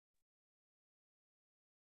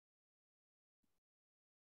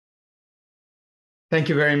Thank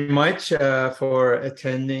you very much for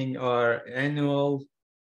attending our annual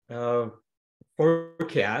uh,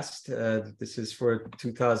 forecast. This is for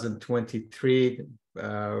 2023.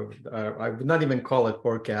 I would not even call it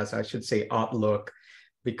forecast. I should say outlook,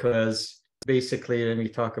 because basically when we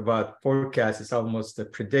talk about forecast, it's almost the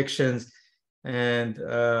predictions. And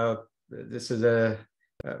this is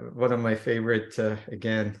one of my favorite,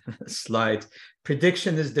 again, slides.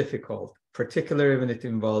 Prediction is difficult, particularly when it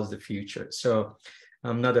involves the future. So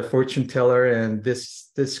I'm not a fortune teller, and this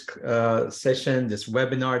session, this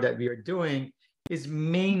webinar that we are doing is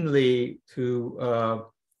mainly to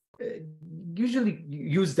usually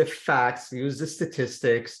use the facts, use the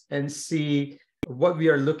statistics, and see what we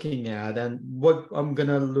are looking at. And what I'm going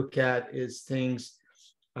to look at is things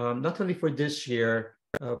not only for this year,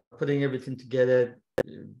 putting everything together,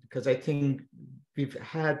 because I think we've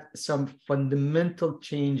had some fundamental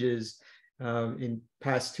changes in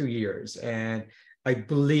past 2 years. And I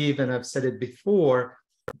believe, and I've said it before,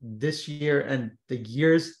 this year and the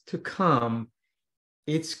years to come,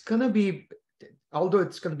 it's going to be, although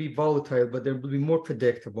it's going to be volatile, but there will be more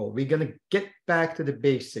predictable. We're going to get back to the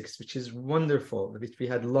basics, which is wonderful, which we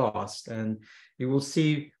had lost. And you will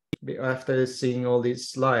see after seeing all these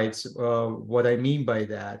slides what I mean by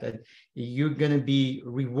that. And you're going to be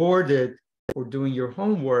rewarded for doing your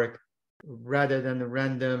homework rather than a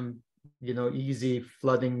random, easy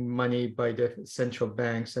flooding money by the central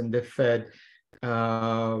banks and the Fed,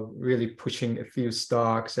 really pushing a few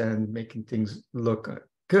stocks and making things look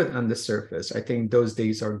good on the surface. I think those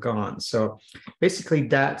days are gone. So basically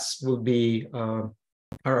will be our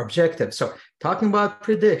objective. So talking about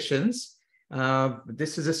predictions,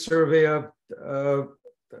 this is a survey of a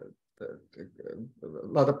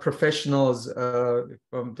lot of professionals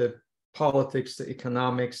from the politics, the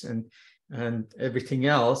economics, and everything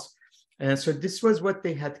else. And so this was what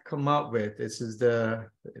they had come up with. This is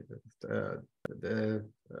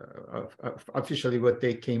officially what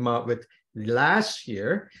they came up with last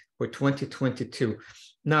year for 2022.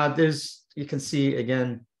 Now, you can see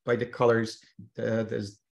again by the colors,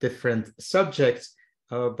 there's different subjects,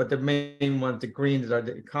 but the main ones, the greens, are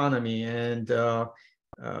the economy. And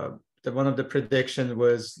one of the predictions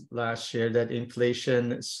was last year that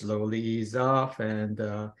inflation slowly ease off, and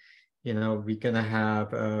we're going to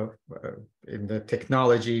have, in the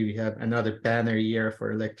technology, we have another banner year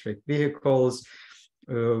for electric vehicles.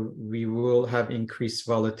 We will have increased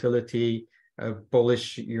volatility,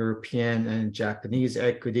 bullish European and Japanese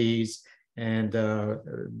equities. And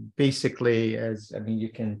basically, you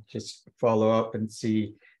can just follow up and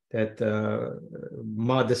see that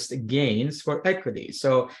modest gains for equity.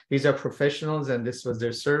 So these are professionals, and this was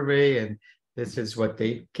their survey, and this is what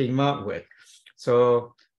they came up with.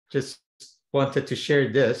 So just wanted to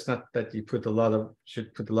share this, not that you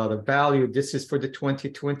should put a lot of value. This is for the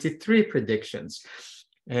 2023 predictions.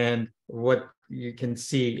 And what you can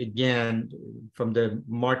see, again, from the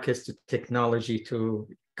markets to technology to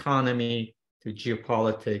economy to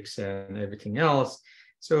geopolitics and everything else.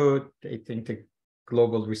 So they think the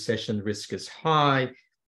global recession risk is high.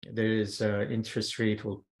 There is interest rate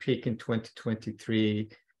will peak in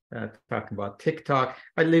 2023. Talking about TikTok,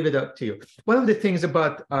 I leave it up to you. One of the things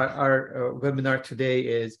about our webinar today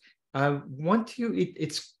is I want to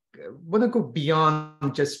go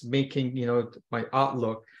beyond just making my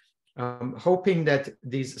outlook. Hoping that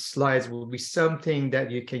these slides will be something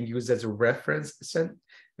that you can use as a reference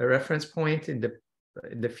point in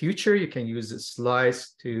the future. You can use the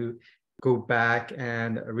slides to go back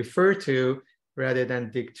and refer to, rather than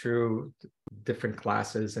dig through different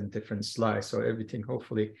classes and different slides. So everything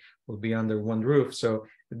hopefully will be under one roof. So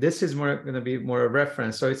this is going to be more a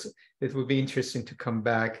reference. So it will be interesting to come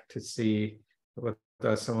back to see what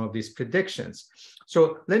are some of these predictions.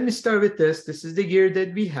 So let me start with this. This is the year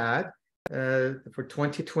that we had for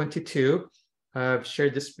 2022. I've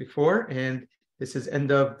shared this before, and this is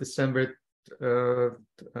end of December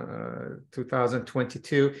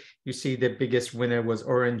 2022. You see the biggest winner was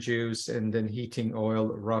orange juice, and then heating oil,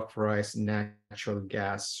 rough rice, natural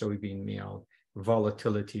gas, soybean meal,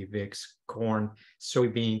 volatility, VIX, corn,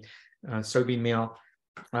 soybean meal,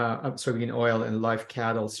 soybean oil, and live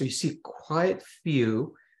cattle. So you see quite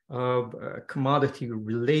few of commodity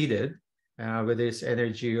related, whether it's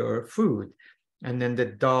energy or food. And then the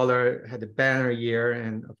dollar had a banner year,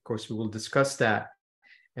 and of course we will discuss that.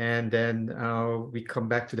 And then we come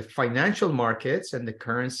back to the financial markets and the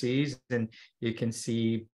currencies, and you can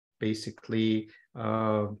see basically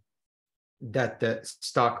that the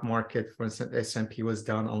stock market, for instance, S&P was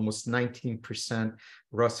down almost 19%,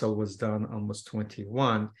 Russell was down almost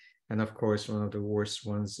 21%, and of course one of the worst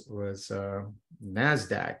ones was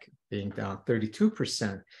NASDAQ, being down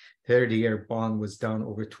 32%. 30-year bond was down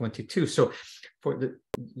over 22. So for the,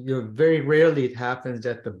 very rarely it happens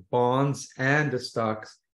that the bonds and the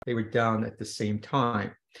stocks, they were down at the same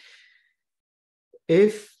time.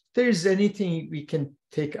 If there's anything we can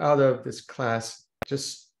take out of this class,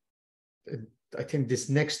 just I think this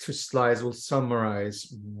next two slides will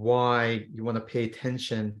summarize why you want to pay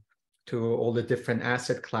attention to all the different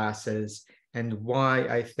asset classes and why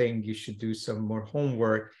I think you should do some more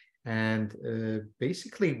homework, and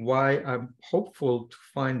basically why I'm hopeful to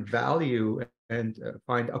find value and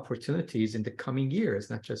find opportunities in the coming years,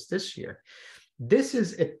 not just this year. This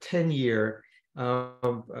is a 10-year,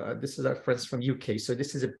 this is our friends from UK. So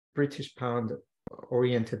this is a British pound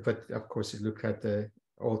oriented, but of course you look at the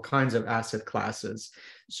all kinds of asset classes.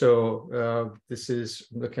 So this is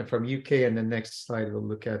looking from UK, and the next slide we'll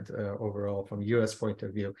look at overall from US point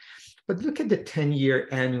of view. But look at the 10-year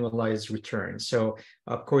annualized return. So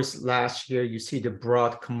of course, last year you see the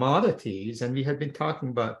broad commodities, and we had been talking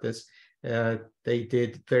about this. They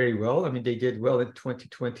did very well. I mean, they did well in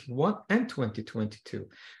 2021 and 2022.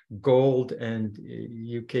 Gold and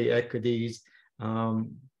UK equities,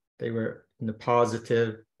 they were in the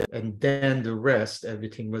positive, and then the rest,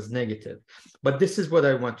 everything was negative. But this is what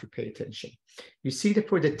I want to pay attention. You see that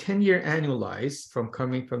for the 10-year annualized, from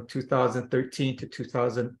coming from 2013 to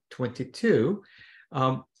 2022,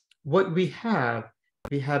 what we have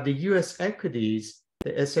the US equities,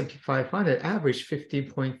 the S&P 500 averaged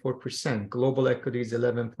 15.4%, global equities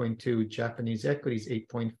 11.2%, Japanese equities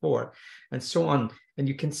 8.4%, and so on. And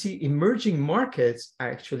you can see emerging markets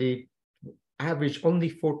actually average only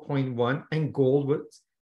 4.1%, and gold was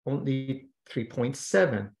only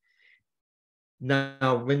 3.7%.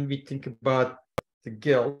 Now, when we think about the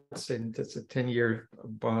gilts, and that's a 10-year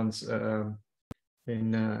bonds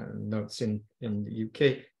notes in the UK,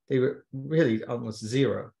 they were really almost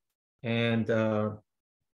zero. And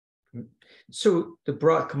so the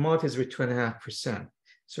broad commodities were 2.5%.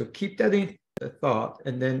 So keep that in thought,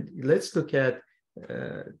 and then let's look at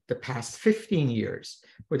the past 15 years.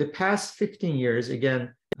 For the past 15 years,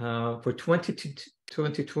 again, for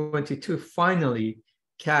 2022, finally,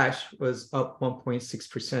 cash was up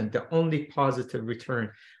 1.6%, the only positive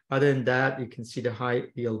return. Other than that, you can see the high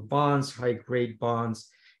yield bonds, high grade bonds,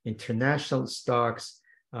 international stocks.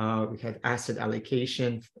 We had asset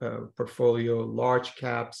allocation portfolio, large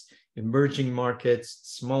caps, emerging markets,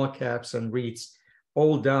 small caps, and REITs,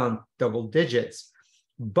 all down double digits.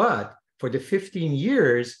 But for the 15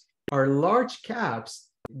 years, our large caps,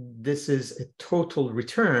 this is a total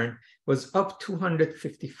return, was up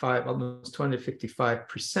 255, almost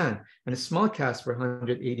 255%, and the small caps were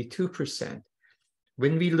 182%.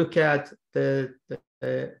 When we look at the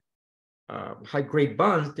high-grade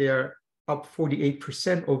bonds, they are up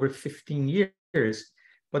 48% over 15 years.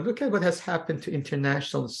 But look at what has happened to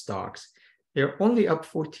international stocks. They're only up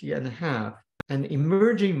 40.5%, and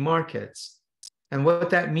emerging markets. And what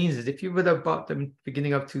that means is if you would have bought them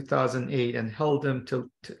beginning of 2008 and held them till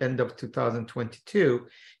end of 2022,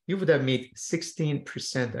 you would have made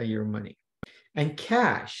 16% of your money. And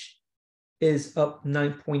cash is up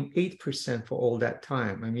 9.8% for all that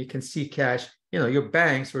time. I mean, you can see cash, your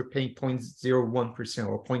banks were paying 0.01%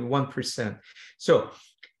 or 0.1%. So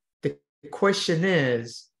the question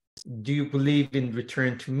is, do you believe in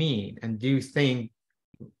return to mean? And do you think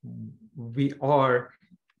we are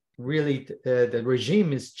really, the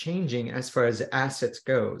regime is changing as far as the assets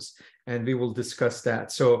goes? And we will discuss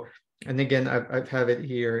that. So, and again, I've have it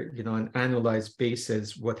here, on an annualized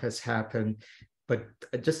basis, what has happened. But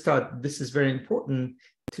I just thought this is very important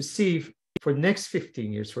to see for next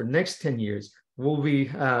 15 years, for next 10 years, will we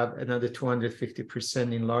have another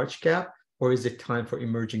 250% in large cap, or is it time for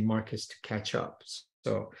emerging markets to catch up?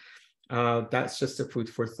 So that's just a food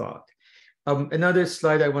for thought. Another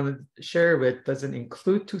slide I want to share with doesn't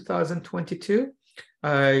include 2022.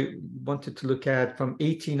 I wanted to look at from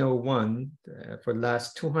 1801 for the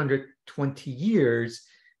last 220 years,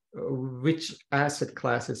 which asset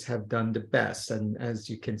classes have done the best. And as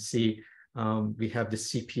you can see, we have the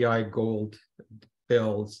CPI gold,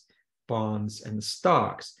 bills, bonds, and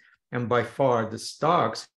stocks. And by far, the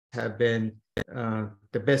stocks have been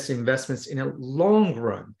the best investments in a long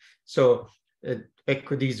run. So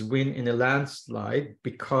equities win in a landslide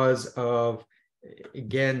because of,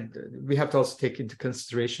 again, we have to also take into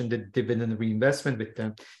consideration the dividend reinvestment with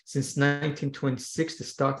them. Since 1926, the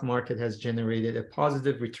stock market has generated a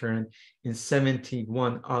positive return in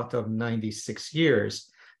 71 out of 96 years.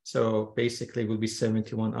 So basically, it will be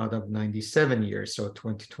 71 out of 97 years. So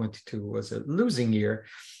 2022 was a losing year.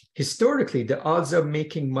 historically, the odds of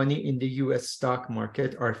making money in the US stock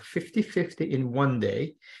market are 50-50 in one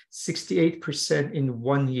day, 68% in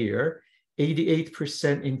 1 year,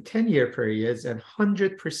 88% in 10-year periods, and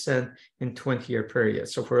 100% in 20-year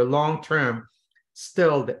periods. So for a long term,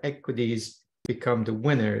 still the equities become the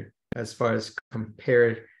winner as far as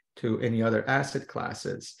compared to any other asset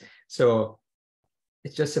classes. So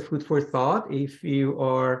it's just a food for thought. If you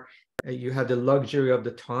are, you have the luxury of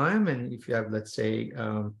the time, and if you have, let's say,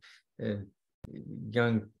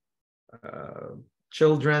 young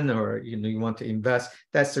children, or you want to invest,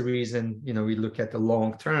 that's the reason we look at the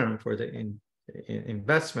long term for the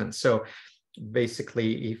investment. So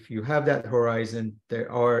basically, if you have that horizon,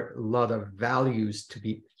 there are a lot of values to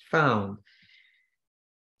be found.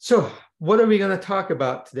 So what are we going to talk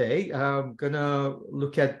about today? I'm going to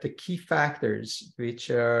look at the key factors, which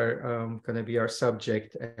are going to be our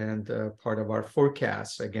subject and part of our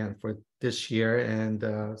forecast, again, for this year,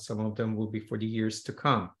 and some of them will be for the years to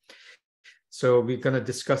come. So we're going to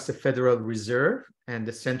discuss the Federal Reserve and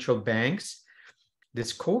the central banks.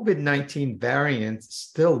 This COVID-19 variant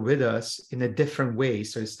still with us in a different way.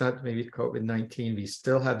 So it's not maybe COVID-19. We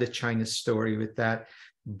still have the China story with that,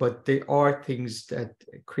 but there are things that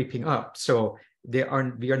are creeping up. So we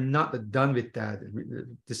are not done with that,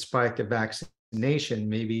 despite the vaccination.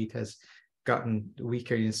 Maybe it has gotten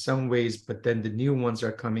weaker in some ways, but then the new ones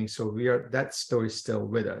are coming. So that story is still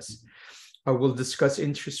with us. I will discuss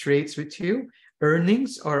interest rates with you.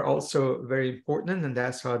 Earnings are also very important, and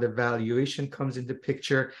that's how the valuation comes into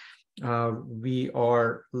picture. We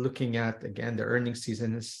are looking at, again, the earnings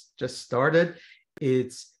season has just started.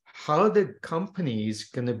 It's how the companies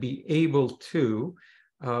going to be able to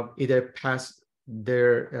either pass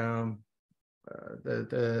their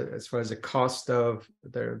as far as the cost of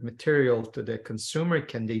their material to the consumer.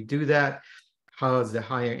 Can they do that? How is the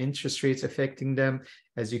higher interest rates affecting them?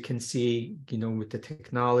 As you can see, with the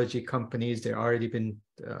technology companies, they've already been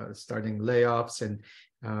starting layoffs and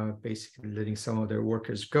basically letting some of their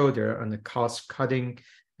workers go. They're on a cost cutting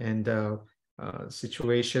and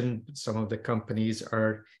situation. Some of the companies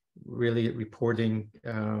are really reporting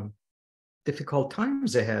difficult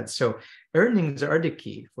times ahead. So earnings are the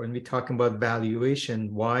key when we talk about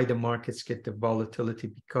valuation, why the markets get the volatility,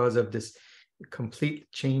 because of this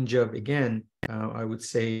complete change of, again, I would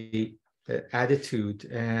say, the attitude,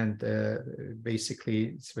 and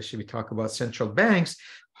basically, especially we talk about central banks,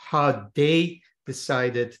 how they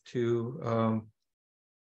decided to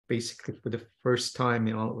basically, for the first time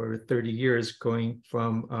in over 30 years, going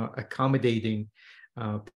from accommodating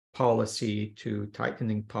policy to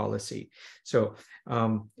tightening policy. So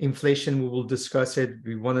inflation, we will discuss it.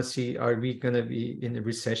 We want to see, are we going to be in a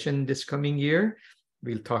recession this coming year?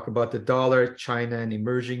 We'll talk about the dollar, China, and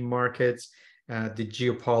emerging markets, the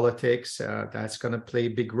geopolitics. That's going to play a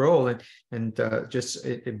big role. And just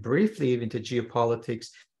briefly into geopolitics,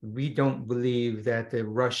 we don't believe that the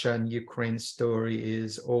Russia and Ukraine story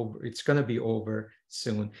is over. It's going to be over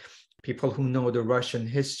soon. People who know the Russian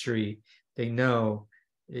history, they know,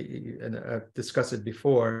 and I've discussed it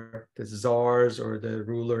before, the czars or the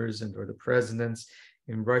rulers or the presidents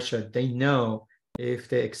in Russia, they know if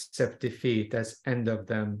they accept defeat, that's end of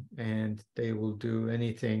them, and they will do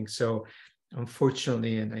anything. So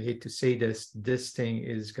unfortunately, and I hate to say this thing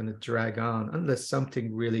is going to drag on unless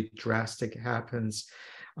something really drastic happens.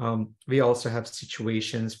 We also have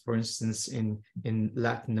situations, for instance, in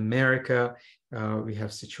Latin America. We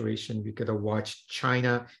have situation, we got to watch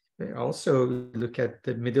China. We also look at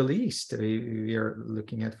the Middle East. We are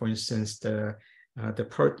looking at, for instance, the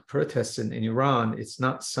protests in Iran. It's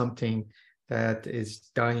not something that is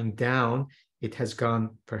dying down. It has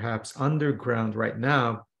gone perhaps underground right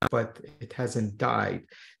now, but it hasn't died.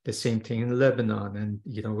 The same thing in Lebanon. And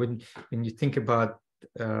when you think about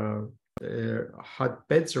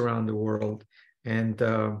hotbeds around the world, and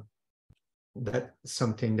that's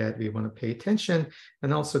something that we want to pay attention.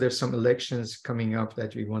 And also there's some elections coming up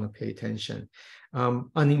that we want to pay attention.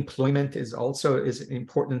 Unemployment is also an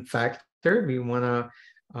important factor. We want to,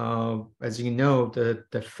 as you know,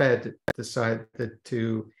 the Fed decided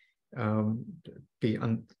to be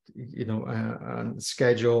on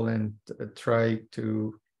schedule and try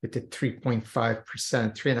to, with the 3.5%,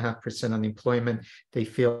 3.5% unemployment, they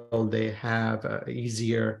feel they have an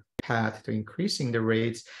easier path to increasing the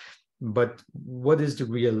rates. But what is the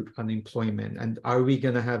real unemployment? And are we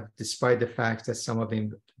going to have, despite the fact that some of the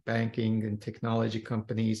banking and technology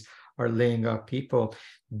companies are laying off people,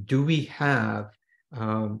 do we have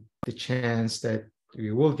the chance that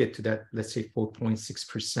we will get to that, let's say,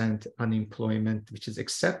 4.6% unemployment, which is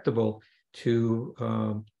acceptable to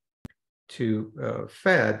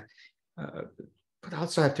Fed? but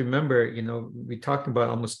also have to remember, we're talking about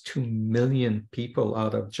almost 2 million people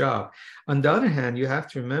out of job. On the other hand, you have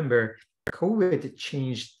to remember COVID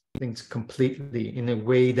changed things completely in a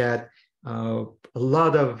way that a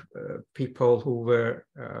lot of people who were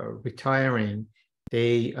retiring,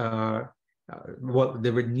 they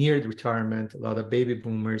were near retirement, a lot of baby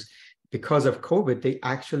boomers, because of COVID, they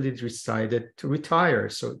actually decided to retire.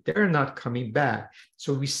 So they're not coming back.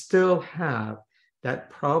 So we still have that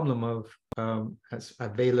problem of as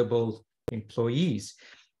available employees.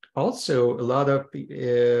 Also, a lot of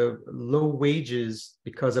low wages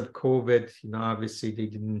because of COVID, obviously they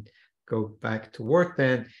didn't go back to work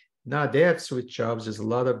then. Now they have switched jobs. There's a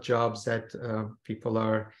lot of jobs that people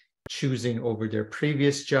are choosing over their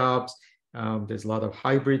previous jobs. There's a lot of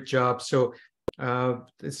hybrid jobs. So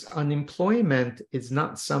this unemployment is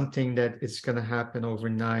not something that is going to happen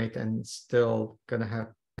overnight, and still going to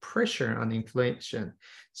have pressure on inflation.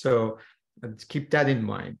 So keep that in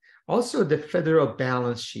mind. Also, the federal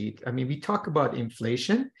balance sheet. I mean, we talk about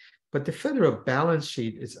inflation, but the federal balance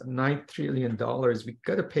sheet is $9 trillion. We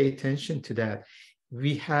got to pay attention to that.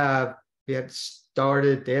 They have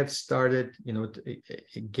started,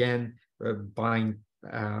 again, buying.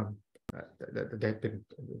 They've been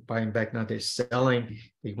buying back, now they're selling.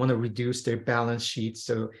 They want to reduce their balance sheet.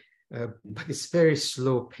 So, but it's very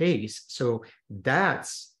slow pace. So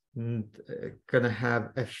that's going to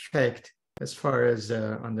have effect as far as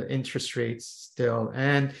on the interest rates still,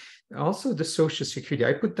 and also the Social Security.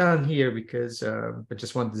 I put down here because I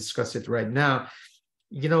just want to discuss it right now.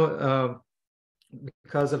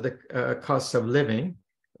 Because of the cost of living,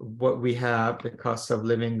 what we have, the cost of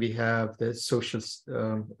living, we have the Social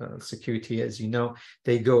Security, as you know,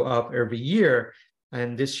 they go up every year,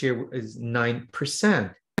 and this year is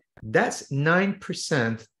 9%. That's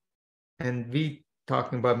 9%, and we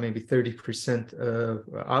talking about maybe 30%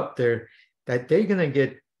 out there that they're going to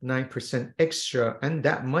get 9% extra, and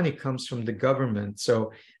that money comes from the government.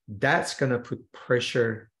 So that's going to put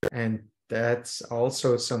pressure, and that's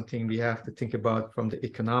also something we have to think about from the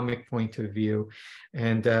economic point of view.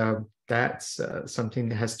 And that's something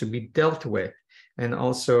that has to be dealt with. And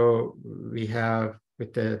also we have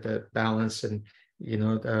with the balance and,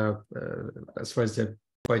 as far as the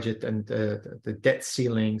budget and the debt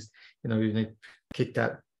ceilings, we need to kick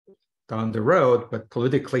that down the road, but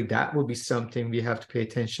politically that will be something we have to pay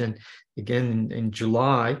attention again in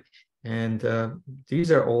July. And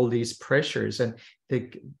these are all these pressures, and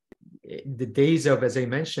the days of, as I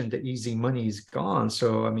mentioned, the easy money is gone.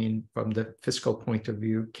 So, I mean, from the fiscal point of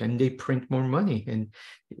view, can they print more money? And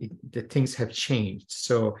the things have changed.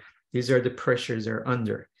 So these are the pressures they're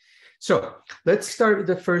under. So let's start with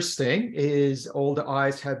the first thing is all the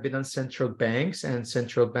eyes have been on central banks, and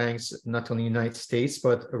central banks, not only in the United States,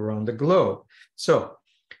 but around the globe. So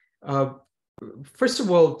first of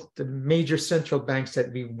all, the major central banks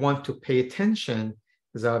that we want to pay attention,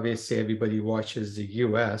 because obviously everybody watches the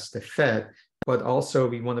US, the Fed, but also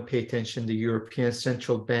we want to pay attention to the European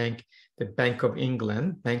Central Bank, the Bank of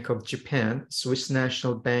England, Bank of Japan, Swiss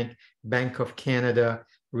National Bank, Bank of Canada,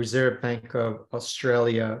 Reserve Bank of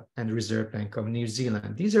Australia, and Reserve Bank of New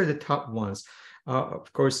Zealand. These are the top ones.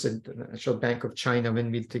 Of course, the National Bank of China,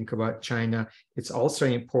 when we think about China, it's also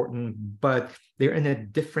important, but they're in a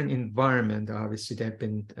different environment. Obviously, they've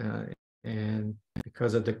been, and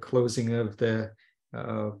because of the closing of the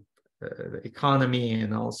economy,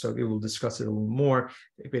 and also we will discuss it a little more,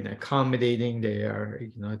 they've been accommodating. They are,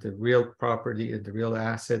 the real property, the real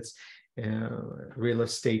assets, real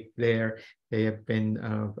estate there. They have been,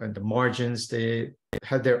 and the margins, they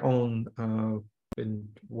had their own, been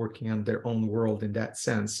working on their own world in that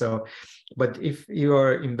sense. So, but if you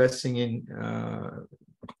are investing in,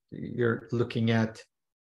 you're looking at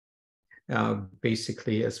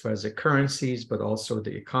basically as far as the currencies, but also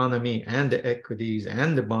the economy and the equities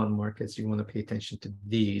and the bond markets, you want to pay attention to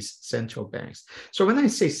these central banks. So when I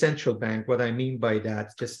say central bank, what I mean by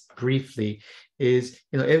that, just briefly, is,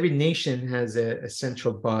 every nation has a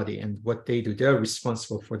central body, and what they do, they're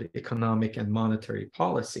responsible for the economic and monetary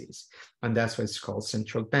policies. And that's why it's called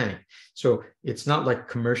central bank. So it's not like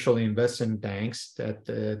commercial investment banks that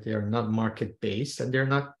they are not market-based and they're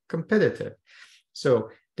not competitive. So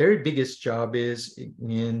their biggest job is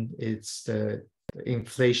it's the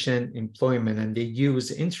inflation, employment, and they use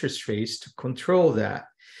interest rates to control that.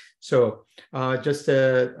 So just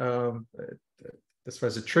as far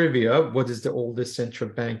as a trivia, what is the oldest central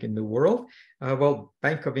bank in the world? Well,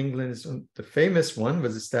 Bank of England is the famous one,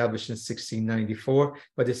 was established in 1694,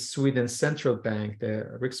 but the Sweden Central Bank,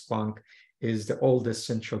 the Riksbank, is the oldest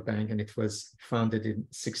central bank, and it was founded in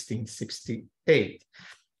 1668.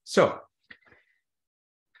 So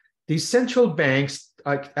These central banks,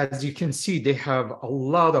 as you can see, they have a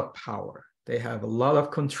lot of power. They have a lot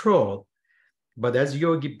of control. But as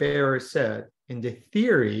Yogi Berra said, in the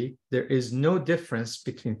theory, there is no difference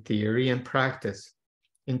between theory and practice.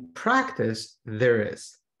 In practice, there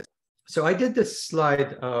is. So I did this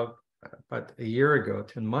slide about a year ago,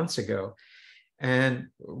 10 months ago. And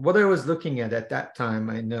what I was looking at that time,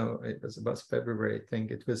 I know it was about February, I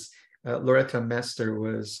think it was Loretta Mester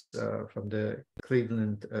was from the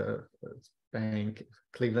Cleveland Bank,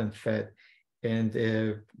 Cleveland Fed, and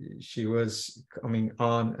she was coming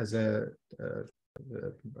on as a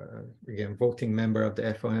again voting member of the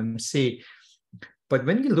FOMC. But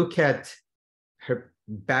when you look at her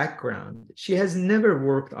background, she has never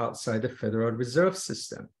worked outside the Federal Reserve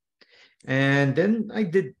System. And then I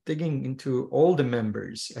did digging into all the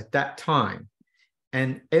members at that time.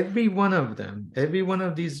 And every one of them, every one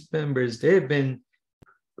of these members, they've been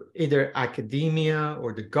either academia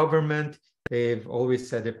or the government. They've always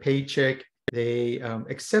had a paycheck. They,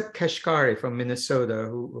 except Kashkari from Minnesota,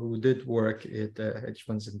 who did work at hedge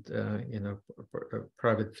funds and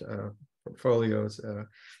private portfolios.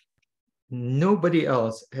 Nobody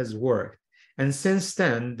else has worked. And since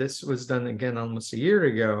then, this was done again almost a year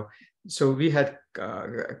ago. So we had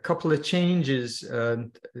a couple of changes.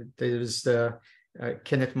 There was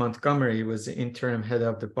Kenneth Montgomery was the interim head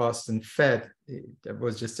of the Boston Fed. That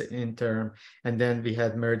was just an interim. And then we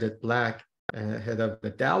had Meredith Black, head of the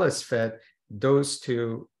Dallas Fed. Those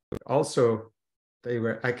two also, they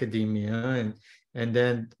were academia. And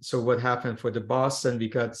then, so what happened for the Boston, we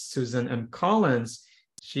got Susan M. Collins.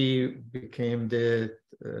 She became the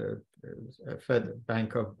Fed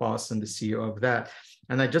Bank of Boston, the CEO of that.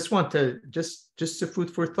 And I just want to, just a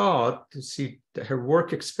food for thought to see her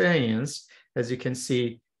work experience. As you can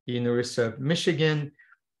see, University of Michigan,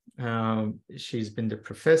 she's been the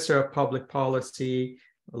professor of public policy,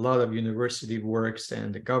 a lot of university works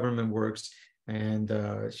and the government works, and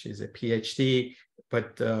she's a PhD,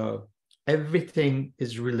 but everything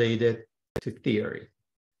is related to theory.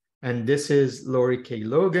 And this is Lori K.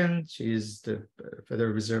 Logan. She's the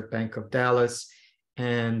Federal Reserve Bank of Dallas.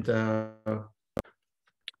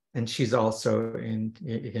 And she's also in,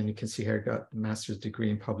 again, you can see her got a master's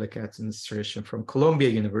degree in public administration from Columbia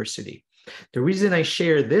University. The reason I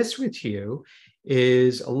share this with you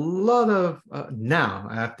is a lot of now,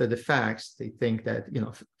 after the facts, they think that,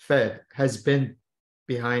 Fed has been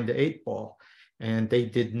behind the 8 ball, and they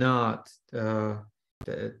did not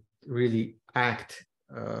really act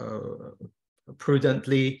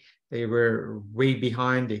prudently. They were way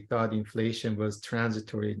behind. They thought inflation was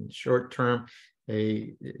transitory in the short term.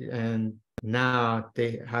 And now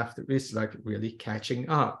they have to, it's like really catching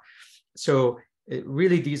up. So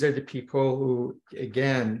really, these are the people who,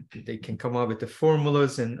 again, they can come up with the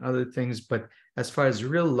formulas and other things, but as far as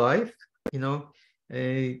real life,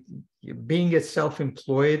 being a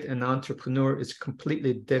self-employed and entrepreneur is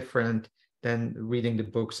completely different than reading the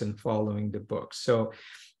books and following the books. So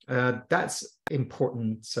that's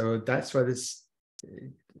important. So that's why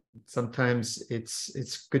sometimes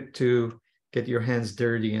it's good to get your hands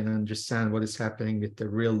dirty and understand what is happening with the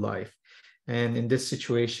real life. And in this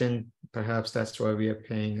situation, perhaps that's why we are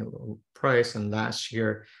paying a little price. And last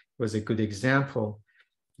year was a good example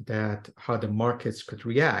that how the markets could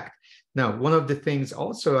react. Now, one of the things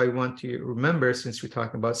also I want to remember, since we're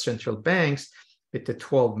talking about central banks, with the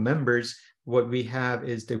 12 members, what we have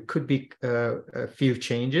is there could be a few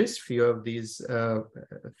changes. Few of these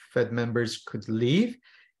Fed members could leave,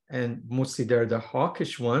 and mostly they're the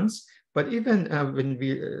hawkish ones. But even when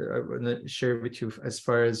I want to share with you as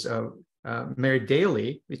far as Mary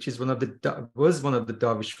Daly, which is was one of the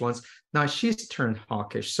dovish ones, now she's turned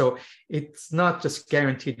hawkish. So it's not just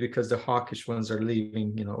guaranteed because the hawkish ones are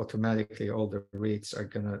leaving, automatically all the rates are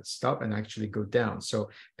going to stop and actually go down. So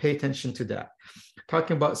pay attention to that.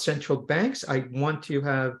 Talking about central banks, I want to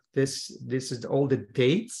have this is all the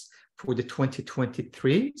dates for the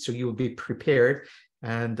 2023. So you will be prepared.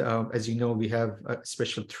 And as you know, we have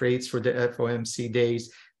special trades for the FOMC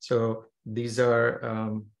days. So these are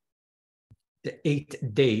the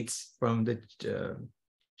 8 dates from the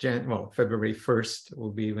February 1st will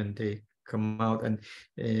be when they come out. And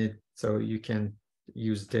so you can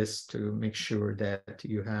use this to make sure that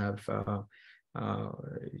you have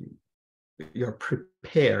you're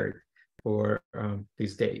prepared for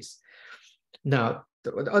these days. Now,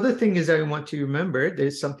 the other thing is I want you to remember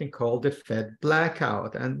there's something called the Fed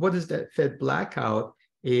blackout. And what is that Fed blackout?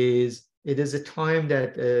 It is a time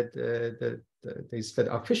that these Fed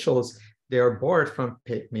officials, they are barred from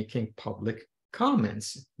making public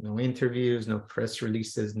comments, no interviews, no press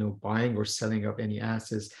releases, no buying or selling of any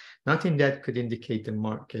assets, nothing that could indicate the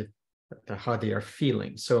market how they are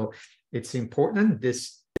feeling. So it's important.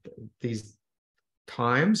 These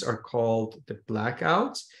times are called the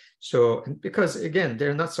blackouts. So, because again,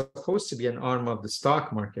 they're not supposed to be an arm of the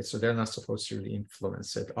stock market, so they're not supposed to really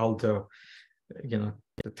influence it. Although,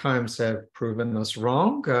 the times have proven us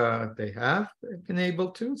wrong. They have been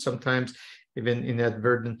able to, sometimes even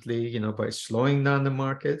inadvertently, by slowing down the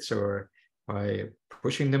markets or by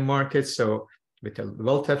pushing the markets. So with the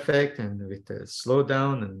wealth effect and with the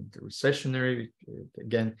slowdown and the recessionary,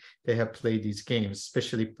 again, they have played these games,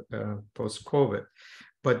 especially post-COVID.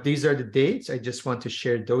 But these are the dates. I just want to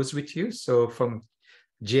share those with you. So from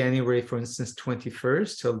January, for instance,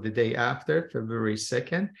 21st till the day after, February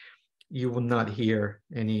 2nd, you will not hear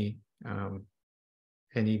any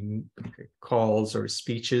calls or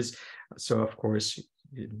speeches. So of course,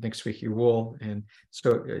 next week you will. And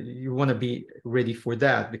so you want to be ready for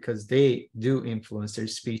that, because they do influence, their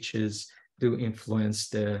speeches do influence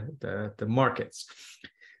the markets.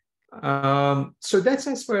 So that's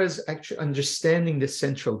as far as actually understanding the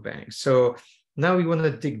central bank. So now we want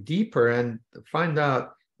to dig deeper and find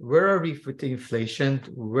out, where are we with the inflation?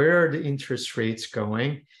 Where are the interest rates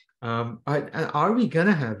going? Are we going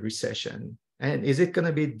to have recession? And is it going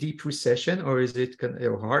to be a deep recession, or is it going to be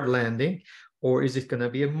a hard landing, or is it going to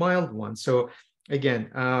be a mild one? So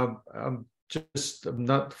again, I'm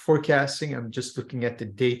not forecasting. I'm just looking at the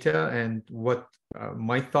data and what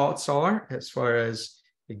my thoughts are as far as,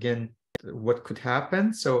 again, what could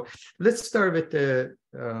happen. So let's start with the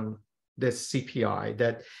CPI.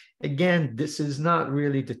 That, again, this is not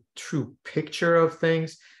really the true picture of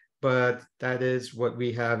things, but that is what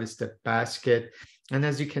we have, is the basket. And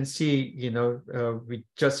as you can see, we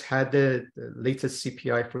just had the latest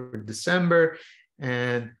CPI for December.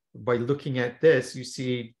 And by looking at this, you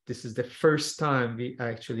see this is the first time we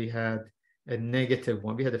actually had a negative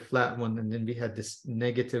one. We had a flat one, and then we had this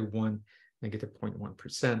negative one, negative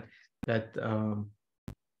 0.1%. That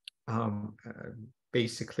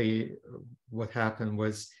basically what happened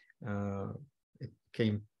was it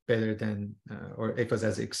came better than, or it was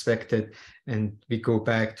as expected. And we go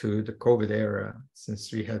back to the COVID era,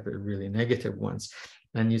 since we had the really negative ones.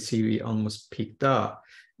 And you see we almost peaked up.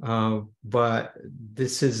 But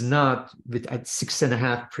this is not, at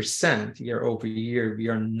 6.5% year over year, we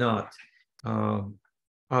are not out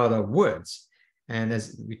of woods. And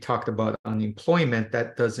as we talked about unemployment,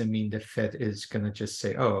 that doesn't mean the Fed is going to just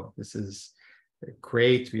say, oh, this is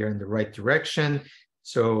great, we are in the right direction.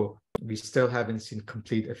 So we still haven't seen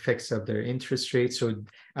complete effects of their interest rate. So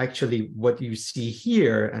actually what you see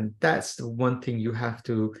here, and that's the one thing you have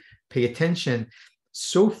to pay attention.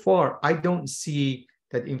 So far, I don't see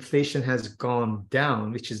that inflation has gone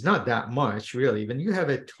down, which is not that much, really. When you have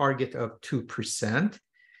a target of 2%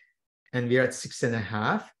 and we're at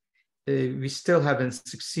 6.5%, we still haven't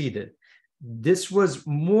succeeded. This was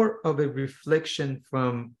more of a reflection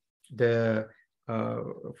from the,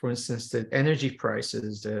 for instance, the energy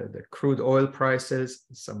prices, the crude oil prices,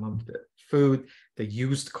 some of the food, the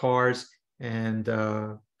used cars, and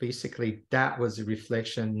basically that was a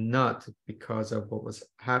reflection, not because of what was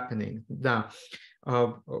happening. Now,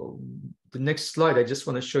 the next slide, I just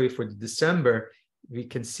want to show you for the December, we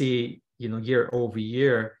can see, year over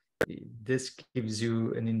year, this gives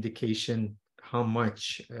you an indication how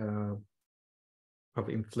much of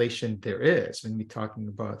inflation there is when we're talking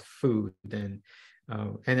about food and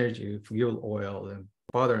energy, fuel oil, and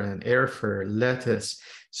butter and airfare, lettuce.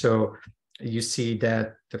 So you see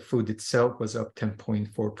that the food itself was up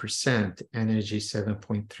 10.4%, energy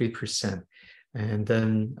 7.3%. And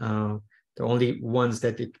then the only ones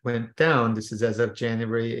that it went down, this is as of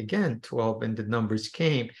January, again, 12, and the numbers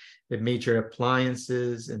came, the major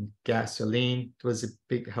appliances and gasoline was a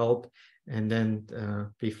big help. And then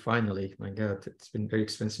we finally, my God, it's been very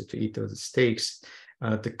expensive to eat those steaks,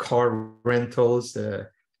 the car rentals, the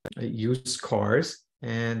used cars,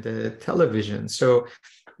 and the television. So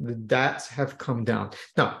that have come down.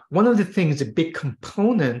 Now, one of the things, a big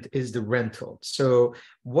component is the rental. So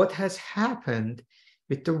what has happened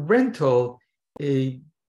with the rental,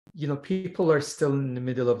 people are still in the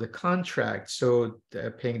middle of the contract, so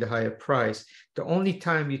they're paying the higher price. The only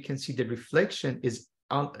time you can see the reflection is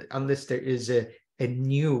unless there is a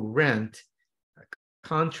new rent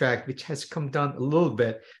contract, which has come down a little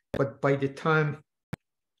bit. But by the time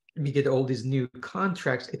we get all these new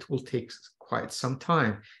contracts, it will take quite some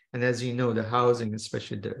time. And as you know, the housing,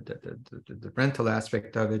 especially the rental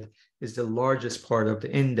aspect of it, is the largest part of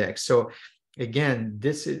the index. So again,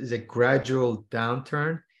 this is a gradual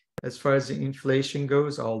downturn as far as the inflation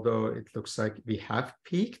goes, although it looks like we have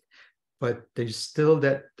peaked, but there's still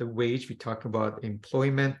the wage, we talk about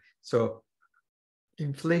employment. So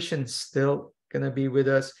inflation is still going to be with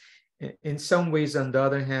us. In some ways, on the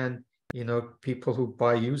other hand, you know, people who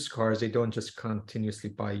buy used cars, they don't just continuously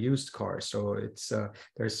buy used cars. So it's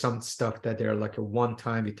there's some stuff that they're like a one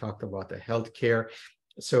time. We talked about the healthcare.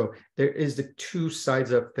 So there is the two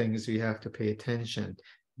sides of things we have to pay attention.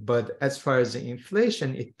 But as far as the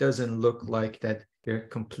inflation, it doesn't look like that they're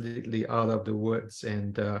completely out of the woods.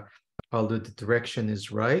 And although the direction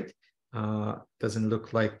is right, doesn't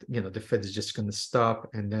look like, you know, the Fed is just going to stop.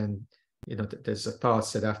 And then, you know, there's a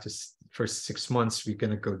thought that after first 6 months, we're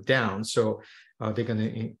going to go down. So they're going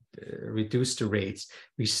to reduce the rates.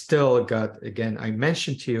 We still got, again, I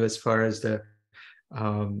mentioned to you as far as the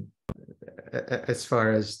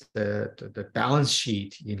balance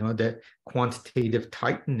sheet, you know, the quantitative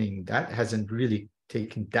tightening, that hasn't really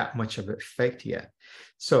taken that much of an effect yet.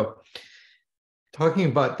 So talking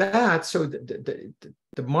about that, so the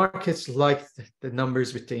markets like the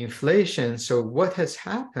numbers with the inflation. So what has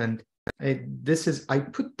happened? I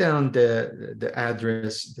put down the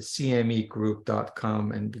address, the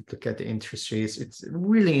cmegroup.com, and look at the interest rates. It's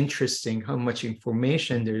really interesting how much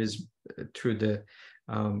information there is through the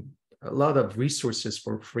a lot of resources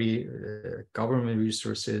for free, government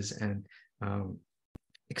resources and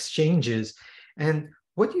exchanges. And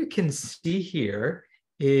what you can see here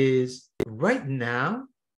is right now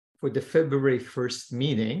for the February 1st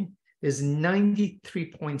meeting is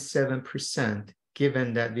 93.7%,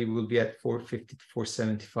 given that we will be at 450 to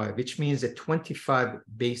 475, which means a 25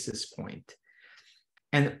 basis point,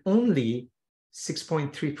 and only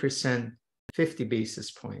 6.3%, 50 basis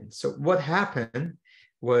points. So what happened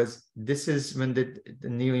was, this is when the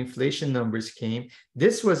new inflation numbers came.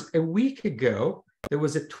 This was a week ago. There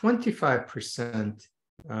was a 25%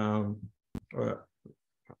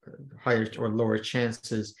 higher or lower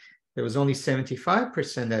chances. There was only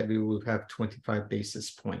 75% that we will have 25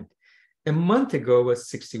 basis point. A month ago was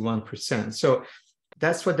 61%. So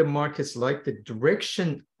that's what the markets like. The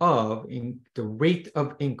direction of the rate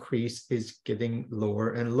of increase is getting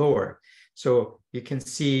lower and lower. So you can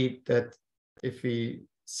see that if we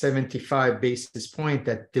 75 basis point,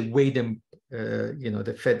 that the way the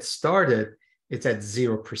Fed started, it's at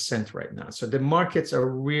 0% right now. So the markets are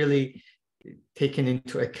really taking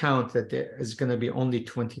into account that there is going to be only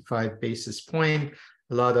 25 basis point.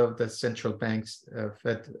 A lot of the central banks,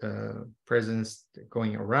 Fed presidents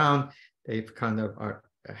going around, they've kind of are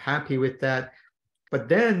happy with that. But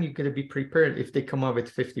then you're going to be prepared if they come up with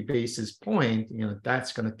 50 basis point, you know,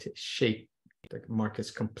 that's going to shake the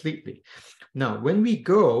markets completely. Now, when we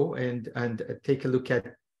go and take a look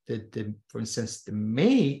at for instance, the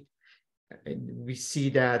May, we see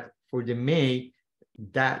that for the May,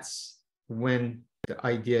 that's when the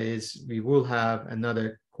idea is we will have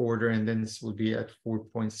another quarter, and then this will be at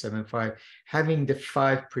 4.75. Having the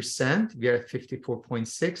 5%, we are at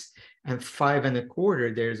 54.6, and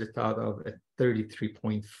 5.25, there's a thought of at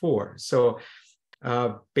 33.4. So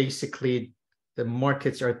basically, the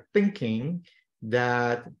markets are thinking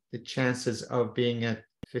that the chances of being at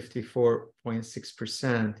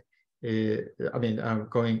 54.6%,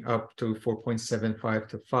 going up to 4.75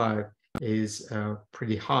 to 5 is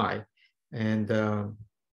pretty high. And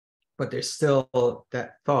but there's still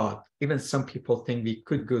that thought. Even some people think we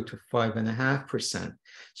could go to 5.5%.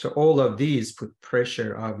 So all of these put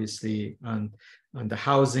pressure, obviously, on the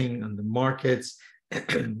housing, on the markets.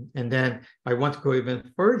 And then I want to go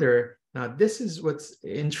even further. Now, this is what's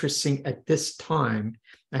interesting at this time,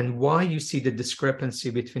 and why you see the discrepancy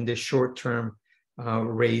between the short-term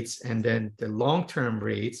rates and then the long-term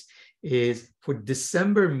rates is for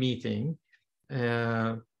December meeting,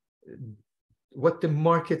 what the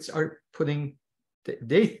markets are putting,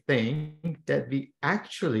 they think that we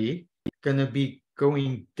actually going to be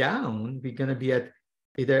going down. We're going to be at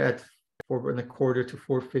either at 4.25 to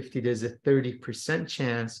 450. There's a 30%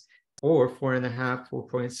 chance, or 4.5,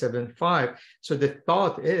 4.75. So the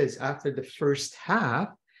thought is, after the first half,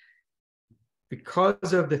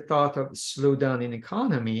 because of the thought of slowdown in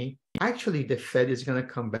economy, actually the Fed is going to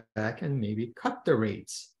come back and maybe cut the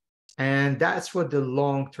rates. And that's what the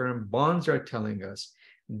long-term bonds are telling us.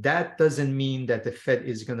 That doesn't mean that the Fed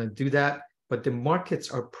is going to do that, but the markets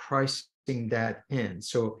are pricing that in.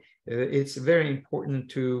 So it's very important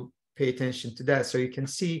to pay attention to that. So you can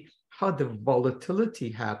see how the volatility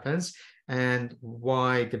happens and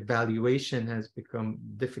why the valuation has become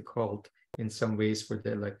difficult in some ways for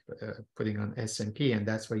the putting on S&P, and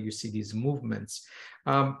that's why you see these movements.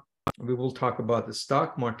 We will talk about the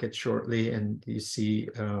stock market shortly, and you see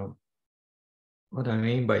what I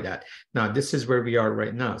mean by that. Now, this is where we are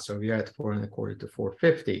right now. So we are at 4.25 to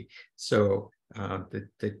 450. So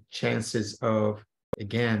the chances of,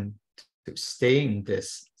 again, to stay in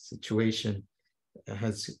this situation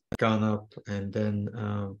has gone up, and then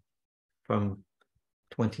from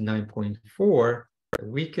 29.4 a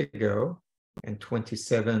week ago and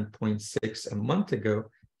 27.6 a month ago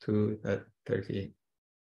to that 30,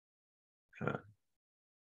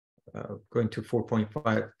 going to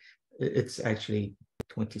 4.5. It's actually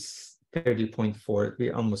 30.4.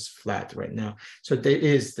 We're almost flat right now. So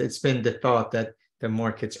it's been the thought that the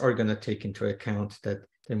markets are going to take into account that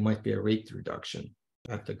there might be a rate reduction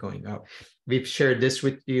after going up. We've shared this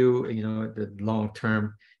with you, the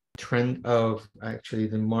long-term trend of actually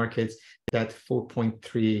the markets, that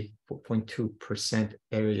 4.3, 4.2%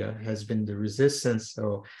 area has been the resistance.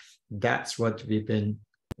 So that's what we've been,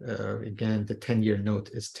 again, the 10-year note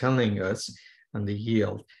is telling us on the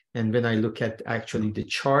yield. And when I look at actually the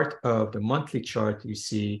chart of the monthly chart, you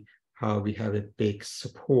see how we have a big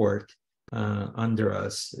support under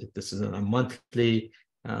us. This is a monthly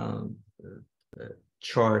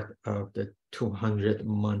chart of the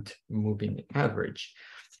 200-month moving average.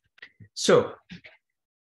 So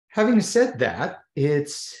having said that,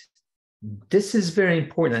 this is very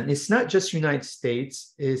important. It's not just United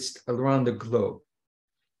States, it's around the globe.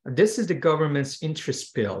 This is the government's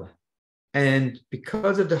interest bill. And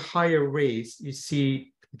because of the higher rates, you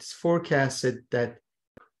see it's forecasted that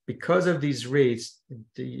because of these rates,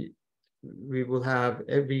 we will have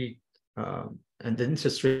and the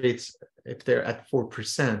interest rates, if they're at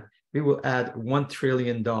 4%, we will add $1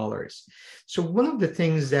 trillion. So one of the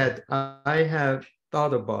things that I have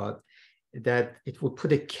thought about that it will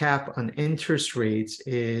put a cap on interest rates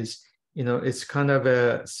is, it's kind of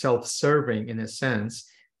a self-serving in a sense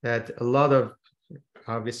that a lot of,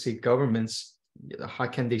 obviously, governments, how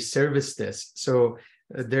can they service this? So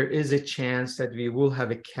there is a chance that we will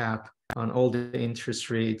have a cap on all the interest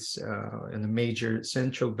rates in the major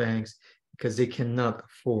central banks, because they cannot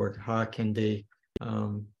afford. How can they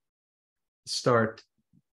start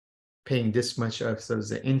paying this much of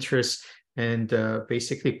the interest? And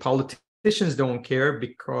basically, politicians don't care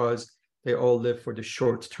because they all live for the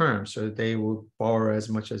short term. So they will borrow as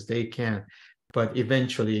much as they can. But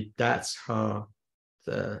eventually, that's how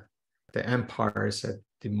the empires have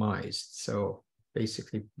demised. So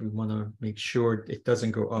basically, we want to make sure it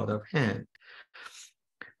doesn't go out of hand.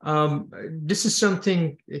 This is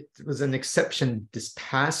something, it was an exception this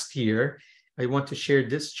past year. I want to share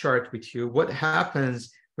this chart with you. What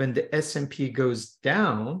happens when the S&P goes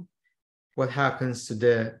down? What happens to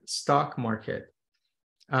the stock market?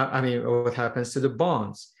 What happens to the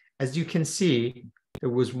bonds? As you can see, there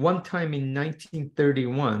was one time in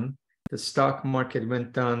 1931, the stock market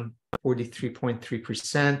went down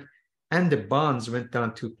 43.3%, and the bonds went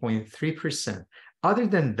down 2.3%. Other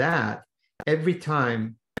than that, every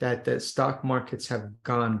time that the stock markets have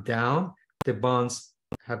gone down, the bonds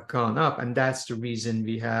have gone up. And that's the reason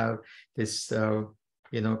we have this,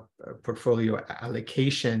 portfolio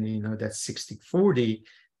allocation, that's 60-40,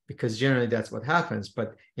 because generally that's what happens.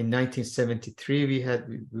 But in 1973, we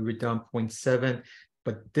were down 0.7.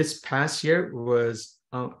 But this past year was,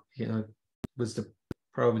 probably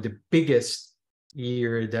the biggest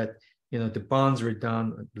year that, the bonds were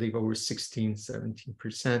down, I believe, over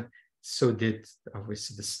 16-17%. So did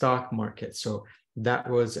obviously the stock market. So that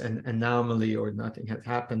was an anomaly, or nothing had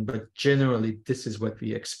happened. But generally, this is what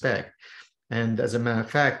we expect. And as a matter of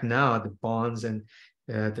fact, now the bonds and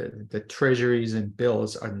the treasuries and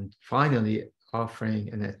bills are finally offering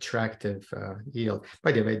an attractive yield.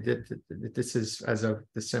 By the way, this is as of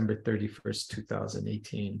December 31st,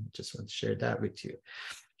 2018. Just want to share that with you.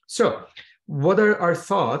 So what are our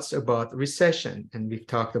thoughts about recession? And we've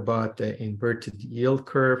talked about the inverted yield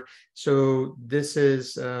curve. So this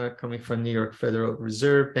is coming from New York Federal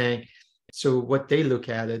Reserve Bank. So what they look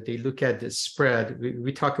at they look at the spread.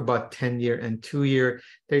 We talk about 10-year and 2-year.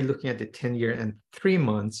 They're looking at the 10-year and 3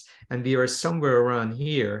 months, and we are somewhere around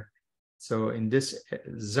here. So in this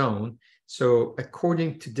zone. So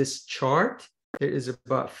according to this chart, there is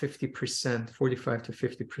about 50%, 45 to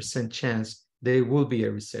 50% chance there will be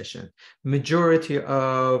a recession. Majority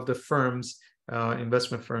of the firms,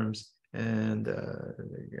 investment firms and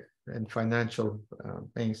financial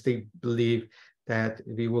banks, they believe that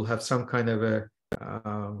we will have some kind of a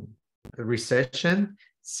recession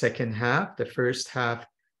second half. The first half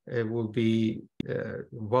will be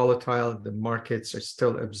volatile. The markets are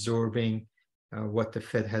still absorbing what the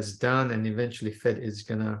Fed has done, and eventually Fed is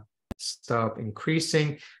gonna stop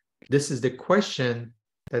increasing. This is the question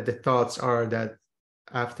that the thoughts are that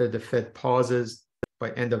after the Fed pauses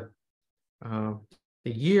by end of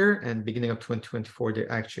the year and beginning of 2024,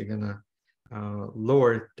 they're actually gonna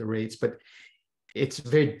lower the rates. But it's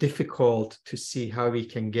very difficult to see how we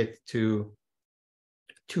can get to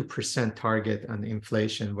 2% target on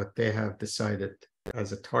inflation, what they have decided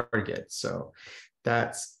as a target. So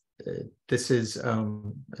that's this is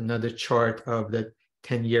another chart of the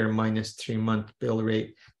 10-year minus 3-month bill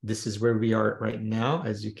rate. This is where we are right now.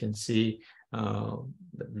 As you can see,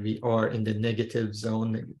 we are in the negative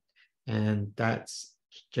zone, and that's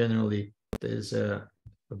generally there's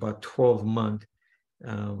about 12-month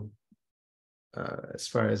as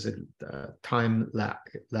far as a time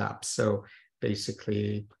lapse. So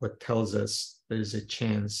basically, what tells us there's a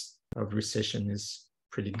chance of recession is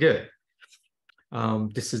pretty good.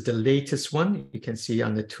 This is the latest one. You can see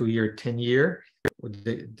on the 2-year, 10-year,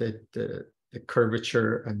 the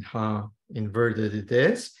curvature and how inverted it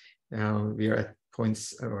is. We are at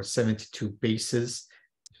points or 72 bases,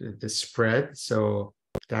 the spread. So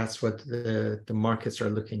that's what the markets are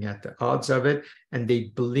looking at, the odds of it, and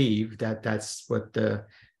they believe that that's what the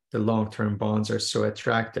long-term bonds are so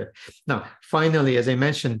attractive. Now, finally, as I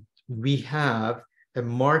mentioned, we have a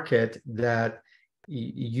market that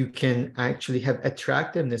you can actually have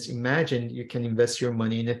attractiveness. Imagine you can invest your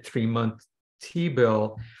money in a 3-month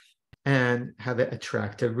T-bill and have an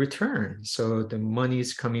attractive return. So the money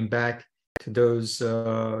is coming back to those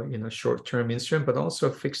short-term instruments, but also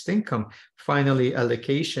fixed income. Finally,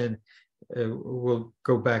 allocation will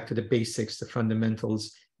go back to the basics, the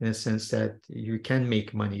fundamentals, in a sense that you can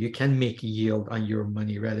make money, you can make yield on your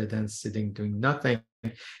money rather than sitting doing nothing.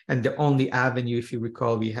 And the only avenue, if you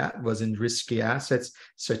recall, we had was in risky assets,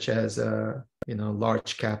 such as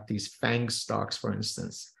large cap, these FANG stocks, for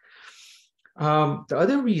instance. The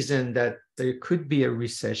other reason that there could be a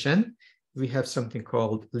recession, we have something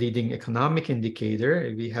called leading economic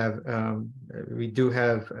indicator. We've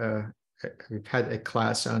had a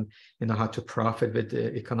class on how to profit with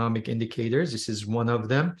the economic indicators. This is one of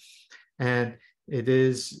them, and it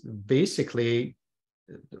is basically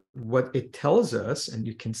what it tells us, and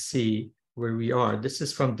you can see where we are. This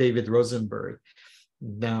is from David Rosenberg.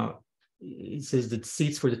 Now, it says that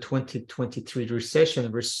seeds for the 2023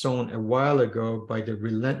 recession were sown a while ago by the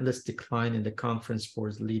relentless decline in the Conference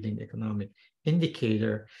Board's leading economic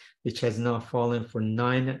indicator, which has now fallen for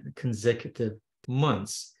 9 consecutive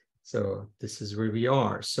months. So this is where we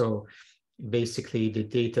are. So basically, the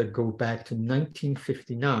data go back to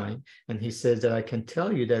 1959, and he says that I can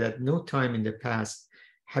tell you that at no time in the past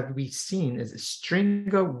have we seen a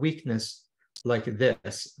string of weakness like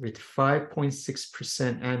this, with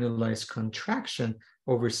 5.6% annualized contraction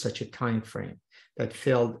over such a time frame that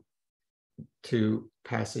failed to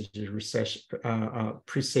presage a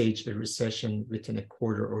recession within a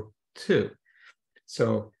quarter or two.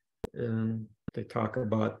 So they talk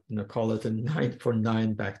about, call it a 9 for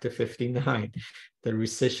 9 back to 59. The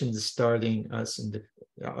recession is staring us in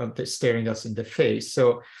the face.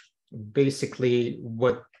 So basically,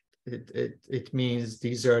 what it means,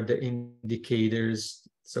 these are the indicators.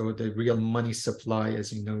 So the real money supply,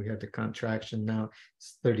 as you know, we have the contraction now,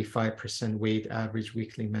 it's 35% weight average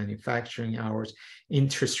weekly manufacturing hours,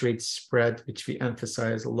 interest rate spread, which we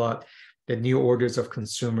emphasize a lot, the new orders of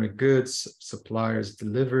consumer goods, suppliers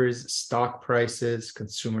delivers, stock prices,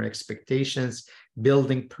 consumer expectations,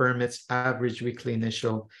 building permits, average weekly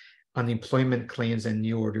initial unemployment claims, and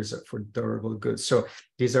new orders for durable goods. So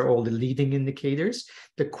these are all the leading indicators.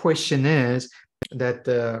 The question is that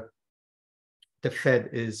the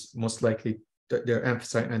Fed is most likely, they're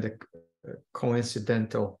emphasizing on the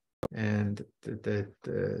coincidental and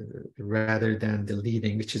rather than the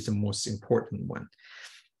leading, which is the most important one.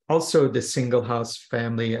 Also, the single house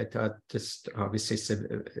family, I thought this obviously is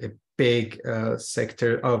a big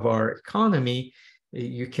sector of our economy.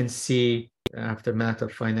 You can see aftermath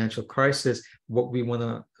of financial crisis, what we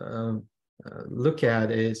want to look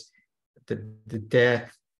at is the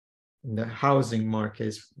debt in the housing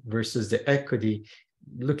markets versus the equity.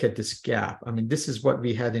 Look at this gap. I mean, this is what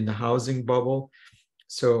we had in the housing bubble.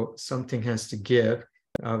 So something has to give.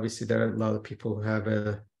 Obviously, there are a lot of people who have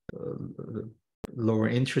a lower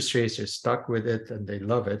interest rates, are stuck with it, and they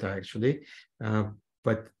love it actually.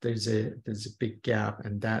 But there's a big gap,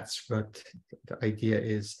 and that's what the idea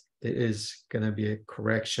is. There is going to be a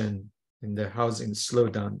correction in the housing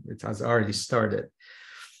slowdown. It has already started.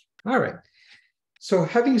 All right. So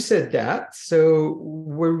having said that, so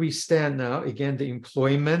where we stand now, again, the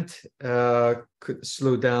employment could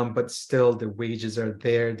slow down, but still the wages are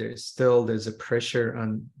there. There's a pressure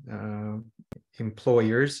on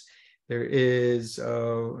employers. There is,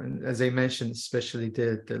 and as I mentioned, especially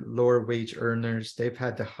the lower wage earners, they've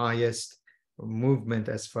had the highest movement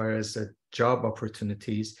as far as job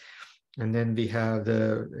opportunities. And then we have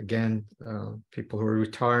people who are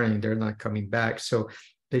retiring, they're not coming back. So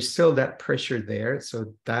there's still that pressure there.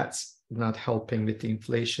 So that's not helping with the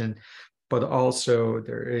inflation, but also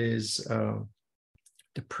there is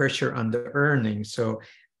the pressure on the earnings. So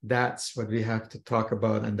that's what we have to talk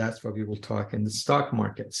about, and that's what we will talk in the stock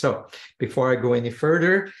market. So before I go any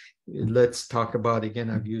further, let's talk about, again,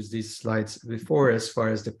 I've used these slides before as far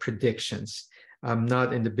as the predictions. I'm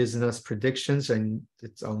not in the business predictions, and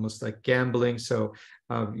it's almost like gambling. So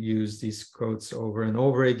I've used these quotes over and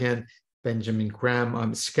over again. Benjamin Graham,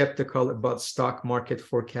 I'm skeptical about stock market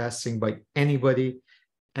forecasting by anybody,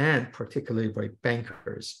 and particularly by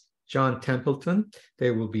bankers. John Templeton,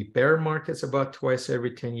 there will be bear markets about twice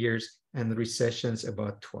every 10 years and recessions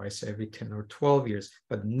about twice every 10 or 12 years,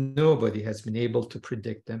 but nobody has been able to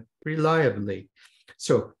predict them reliably.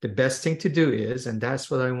 So the best thing to do is, and that's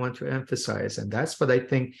what I want to emphasize, and that's what I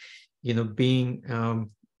think, being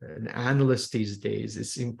an analyst these days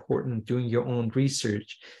is important, doing your own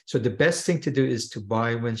research. So the best thing to do is to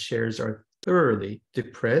buy when shares are thoroughly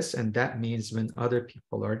depressed, and that means when other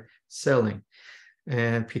people are selling.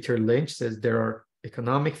 And Peter Lynch says there are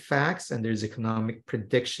economic facts and there's economic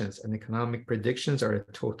predictions, and economic predictions are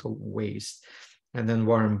a total waste. And then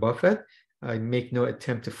Warren Buffett, I make no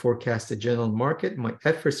attempt to forecast the general market. My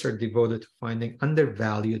efforts are devoted to finding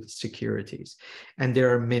undervalued securities, and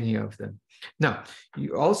there are many of them. Now,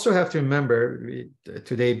 you also have to remember,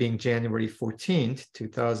 today being January 14th,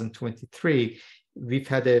 2023, we've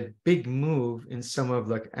had a big move in some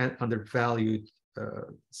of undervalued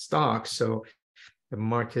stocks. So the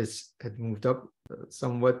markets had moved up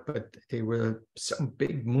somewhat, but they were some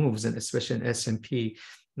big moves, and especially in S&P.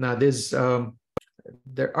 Now,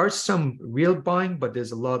 there are some real buying, but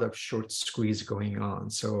there's a lot of short squeeze going on.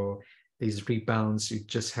 So these rebounds, you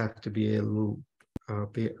just have to be a little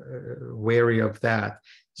wary of that.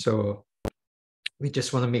 So we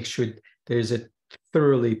just want to make sure there's a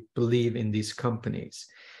thoroughly believe in these companies.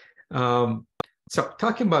 So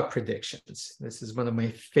talking about predictions, this is one of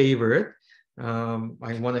my favorite.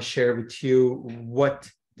 I want to share with you what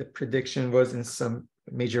the prediction was in some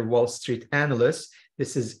major Wall Street analysts.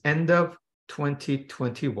 This is end of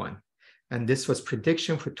 2021, and this was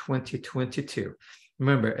prediction for 2022.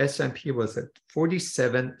 Remember, S&P was at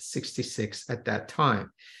 4766 at that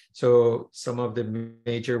time. So some of the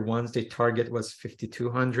major ones, they target was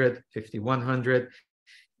 5200, 5100,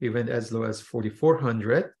 even as low as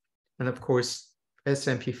 4400. And of course,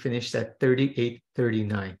 S&P finished at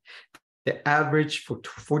 3839. The average for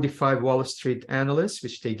 45 Wall Street analysts,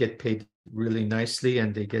 which they get paid really nicely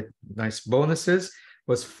and they get nice bonuses,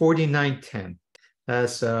 was 4910.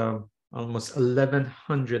 That's almost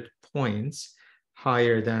 1,100 points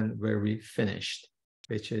higher than where we finished,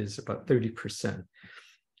 which is about 30%.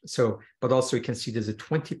 So, but also you can see there's a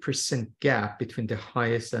 20% gap between the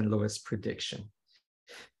highest and lowest prediction.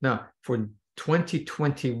 Now, for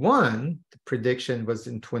 2021, the prediction was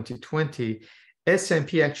in 2020,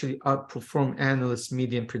 S&P actually outperformed analysts'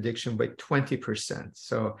 median prediction by 20%.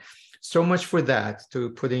 So much for that, to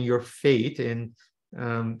putting your faith in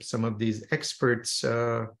some of these experts'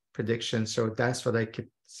 predictions. So that's what I keep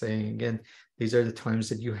saying. Again, these are the times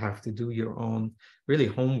that you have to do your own really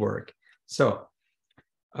homework. So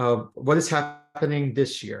what is happening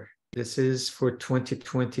this year? This is for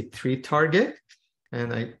 2023 target.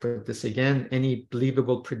 And I put this again, any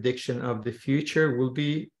believable prediction of the future will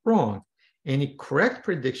be wrong. Any correct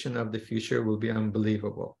prediction of the future will be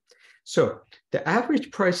unbelievable. So the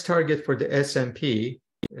average price target for the S&P,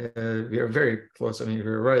 we are very close. I mean,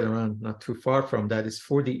 we're right around, not too far from that, is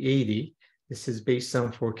 4080. This is based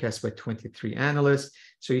on forecast by 23 analysts.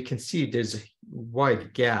 So you can see there's a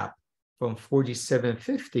wide gap from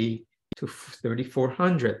 4750 to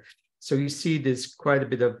 3400. So you see there's quite a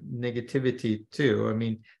bit of negativity too. I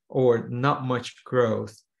mean, or not much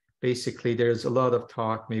growth. Basically, there's a lot of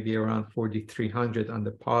talk, maybe around 4,300 on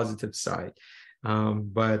the positive side.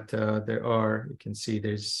 But there are, you can see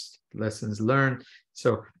there's lessons learned.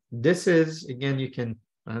 So this is, again, you can,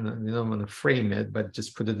 I don't want to frame it, but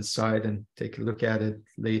just put it aside and take a look at it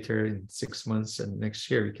later in 6 months, and next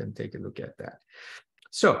year we can take a look at that.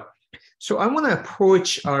 So I want to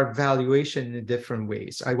approach our valuation in different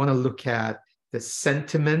ways. I want to look at the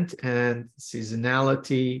sentiment and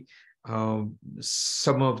seasonality,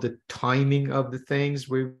 some of the timing of the things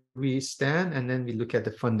where we stand, and then we look at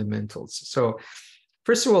the fundamentals. So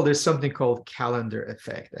first of all, there's something called calendar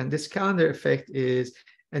effect, and this calendar effect is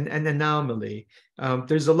an anomaly.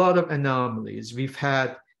 There's a lot of anomalies. We've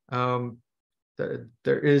had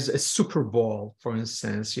there is a Super Bowl, for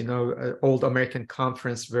instance, an old American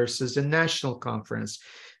conference versus the national conference.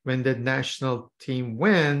 When the national team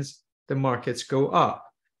wins, the markets go up.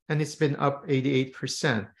 And it's been up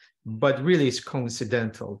 88%. But really, it's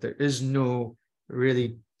coincidental. There is no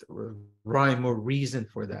really rhyme or reason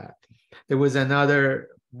for that. There was another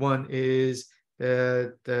one is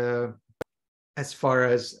as far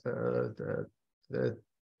as the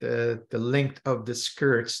length of the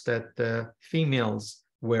skirts that the females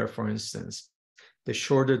wear, for instance. The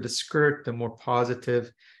shorter the skirt, the more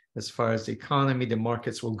positive as far as the economy, the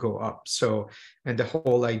markets will go up. So, and the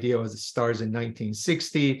whole idea was it starts in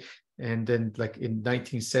 1960. And then like in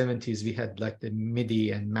 1970s, we had like the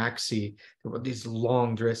midi and maxi, these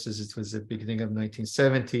long dresses. It was the beginning of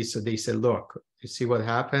 1970s. So they said, look, you see what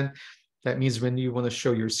happened? That means when you want to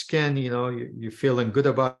show your skin, you know, you're feeling good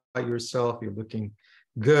about yourself, you're looking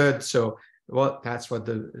good. So, well, that's what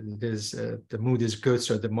the mood is good.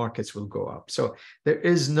 So the markets will go up. So there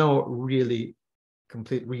is no really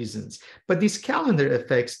complete reasons. But these calendar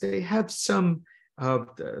effects, they have some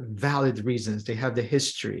valid reasons. They have the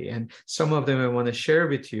history, and some of them I want to share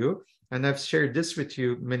with you. And I've shared this with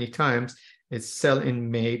you many times. It's sell in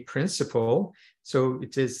May principle. So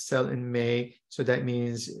it is sell in May. So that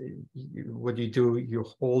means what you do, you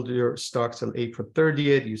hold your stock till April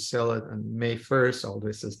 30th, you sell it on May 1st. All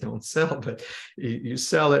this is don't sell, but you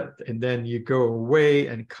sell it and then you go away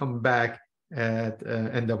and come back at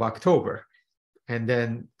end of October. And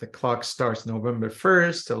then the clock starts November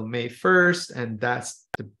 1st till May 1st, and that's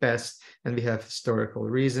the best. And we have historical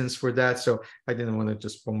reasons for that. So I didn't want to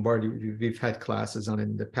just bombard you. We've had classes on it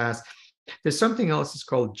in the past. There's something else, it's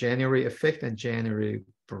called January effect and January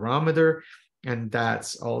barometer. And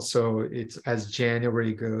that's also, it's as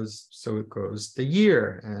January goes, so it goes the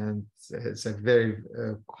year. And it's a very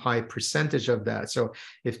high percentage of that. So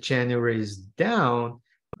if January is down,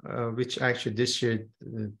 which actually this year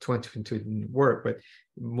 2022 didn't work, but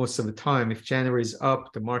most of the time, if January is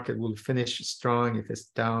up, the market will finish strong. If it's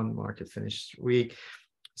down, market finish weak.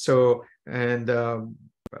 So, and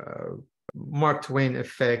Mark Twain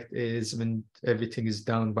effect is when everything is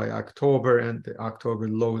down by October and the October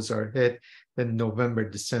lows are hit, then November,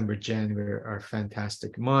 December, January are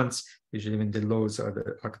fantastic months. Usually when the lows are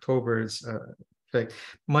the October's effect.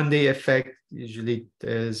 Monday effect usually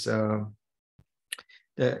is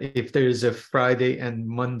if there is a Friday and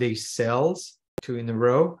Monday sells 2 in a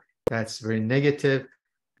row, that's very negative.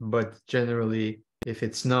 But generally, if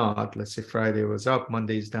it's not, let's say Friday was up,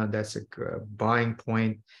 Monday is down, that's a buying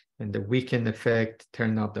point. And the weekend effect,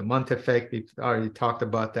 turn of the month effect, we've already talked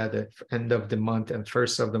about that at the end of the month and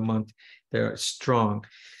first of the month, they're strong.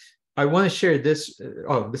 I want to share this.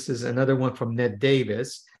 This is another one from Ned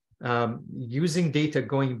Davis. Using data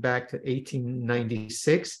going back to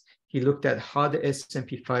 1896, he looked at how the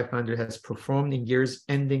S&P 500 has performed in years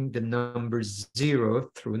ending the numbers 0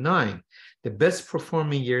 through 9. The best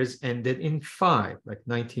performing years ended in 5, like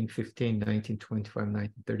 1915, 1925,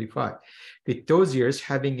 1935, with those years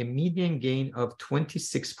having a median gain of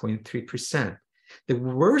 26.3%. The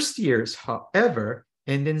worst years, however,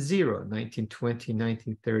 end in 0, 1920,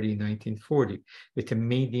 1930, 1940, with a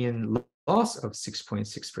median loss of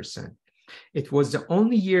 6.6%. It was the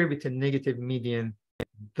only year with a negative median,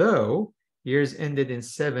 though years ended in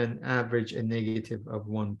 7 average a negative of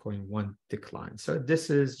 1.1 decline. So this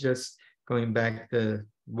is just going back to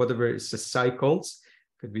whatever is the cycles,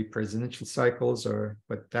 could be presidential cycles, or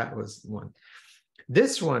but that was one.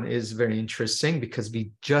 This one is very interesting because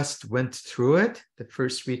we just went through it. The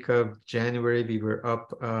first week of January, we were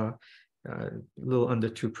up a little under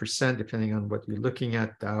 2%, depending on what you're looking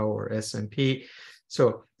at, Dow or S&P.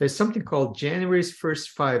 So there's something called January's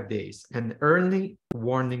first 5 days, an early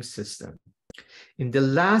warning system. In the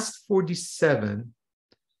last 47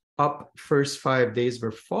 up first 5 days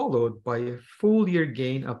were followed by a full year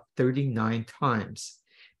gain of 39 times.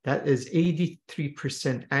 That is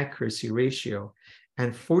 83% accuracy ratio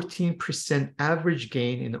and 14% average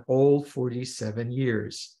gain in all 47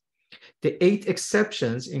 years. The 8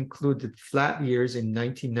 exceptions included flat years in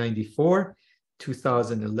 1994,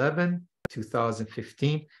 2011,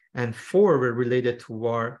 2015, and 4 were related to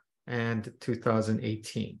war and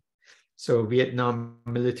 2018. So Vietnam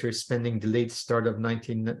military spending delayed start of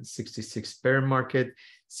 1966 bear market,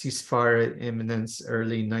 ceasefire imminence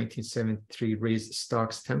early 1973 raised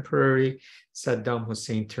stocks temporary, Saddam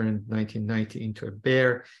Hussein turned 1990 into a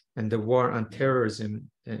bear, and the war on terrorism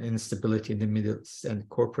and instability in the Middle East and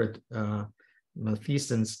corporate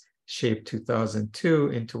malfeasance shaped 2002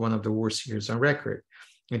 into one of the worst years on record.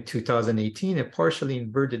 In 2018, a partially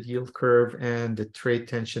inverted yield curve and the trade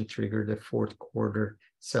tension triggered a fourth quarter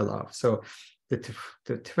sell-off. So the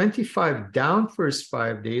 25 down first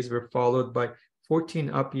 5 days were followed by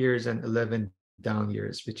 14 up years and 11 down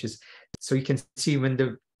years, which is, so you can see when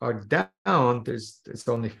the are down, it's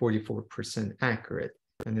only 44% accurate,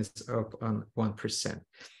 and it's up on 1%.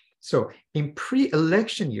 So in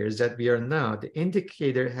pre-election years that we are now, the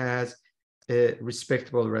indicator has a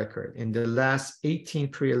respectable record. In the last 18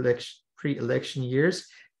 pre-election years,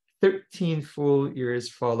 13 full years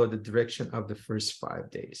follow the direction of the first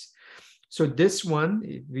 5 days. So this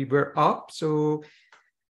one, we were up. So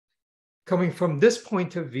coming from this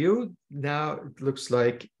point of view, now it looks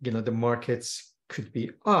like, the markets could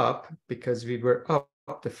be up because we were up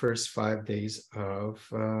the first 5 days of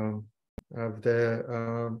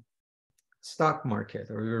the stock market,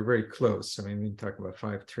 or we were very close. I mean, we talk about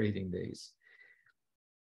 5 trading days.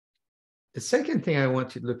 The second thing I want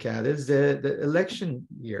to look at is the election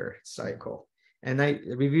year cycle. And I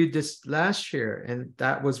reviewed this last year, and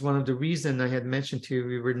that was one of the reasons I had mentioned to you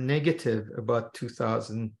we were negative about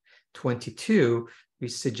 2022. We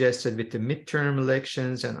suggested with the midterm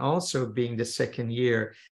elections and also being the second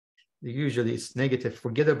year, usually it's negative.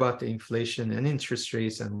 Forget about the inflation and interest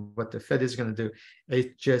rates and what the Fed is going to do.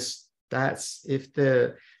 It just, that's if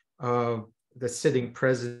the sitting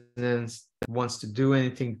president wants to do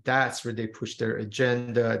anything, that's where they push their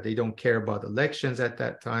agenda. They don't care about elections at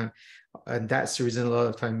that time. And that's the reason a lot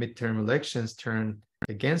of time midterm elections turn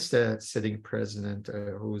against the sitting president,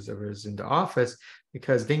 whoever is in the office,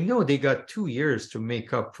 because they know they got 2 years to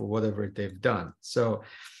make up for whatever they've done. So,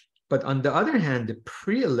 but on the other hand, the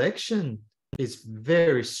pre-election is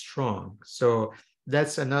very strong. So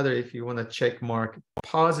that's another, if you want to check mark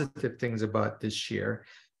positive things about this year.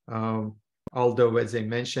 Although, as I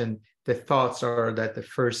mentioned, the thoughts are that the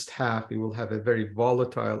first half, we will have a very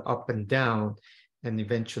volatile up and down, and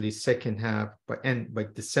eventually second half, by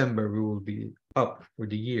December, we will be up for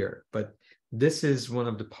the year. But this is one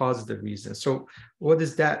of the positive reasons. So what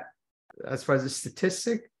is that as far as the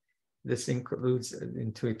statistic? This includes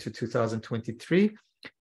into 2023.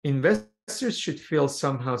 Investors should feel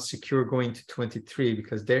somehow secure going to 23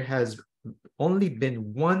 because there has only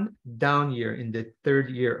been one down year in the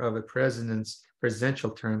third year of a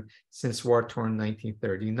presidential term since war-torn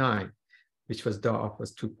 1939, which was the off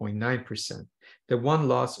was 2.9%. The one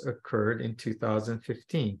loss occurred in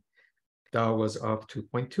 2015. Dow was off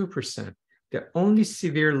 2.2%. The only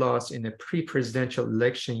severe loss in a pre-presidential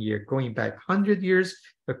election year going back 100 years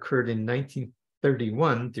occurred in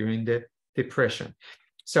 1931 during the Depression.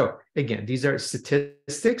 So again, these are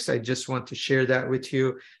statistics. I just want to share that with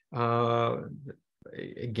you.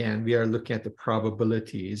 Again, we are looking at the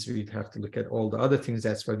probabilities. We'd have to look at all the other things.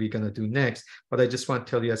 That's what we're going to do next. But I just want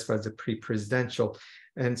to tell you as far as the pre-presidential.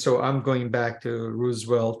 And so I'm going back to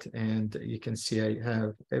Roosevelt, and you can see I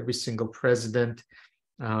have every single president.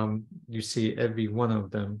 You see every one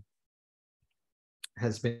of them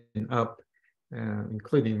has been up,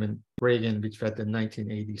 including when Reagan, which had the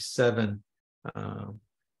 1987,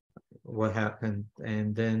 what happened.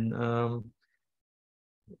 And then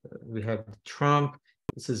we have Trump.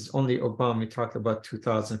 This is only Obama. We talked about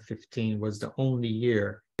 2015 was the only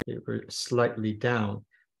year they were slightly down.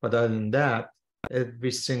 But other than that,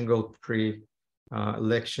 every single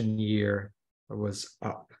pre-election year was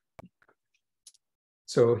up.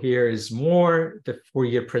 So here is more the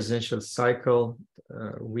 4-year presidential cycle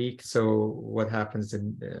week. So what happens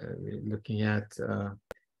in looking at the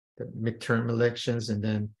midterm elections, and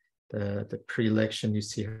then the pre-election, you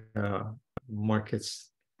see markets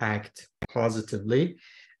act positively.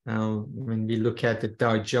 When we look at the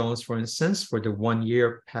Dow Jones, for instance, for the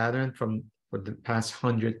 1-year pattern for the past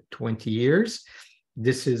 120 years,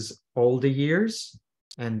 this is all the years,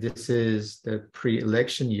 and this is the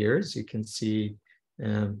pre-election years. You can see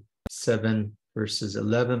 7 versus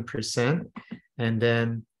 11%. And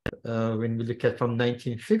then when we look at from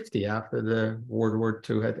 1950, after the World War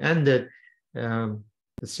II had ended, the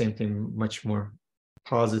same thing, much more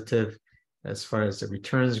positive as far as the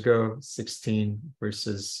returns go, 16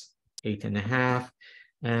 versus 8.5.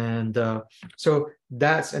 And so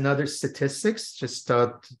that's another statistics, just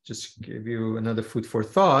give you another food for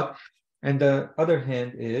thought. And the other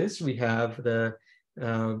hand is we have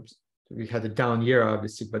we had a down year,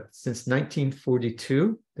 obviously, but since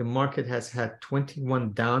 1942, the market has had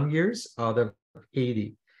 21 down years out of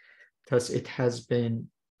 80. Thus, it has been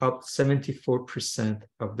up 74%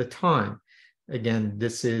 of the time. Again,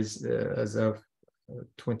 this is as of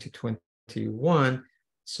 2021.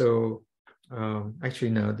 So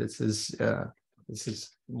actually, no, this is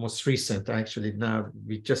most recent. Actually, now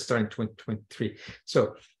we just started 2023.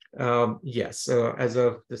 So yes, so as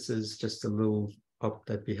of this is just a little up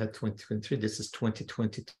that we had 2023. This is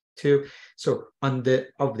 2022. So of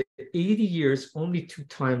the 80 years, only 2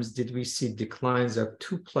 times did we see declines of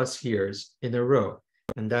 2+ years in a row.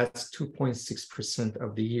 and that's 2.6%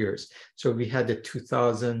 of the years. So we had the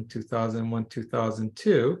 2000, 2001,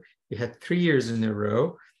 2002. We had 3 years in a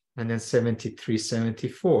row, and then 73,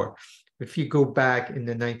 74. If you go back in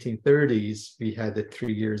the 1930s, we had the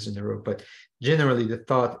 3 years in a row. But generally, the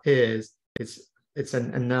thought is it's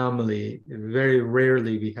an anomaly. Very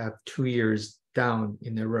rarely we have 2 years down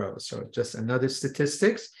in a row. So just another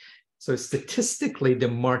statistics. So statistically, the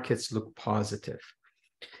markets look positive.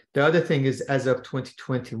 The other thing is, as of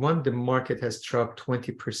 2021, the market has dropped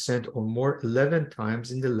 20% or more 11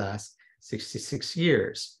 times in the last 66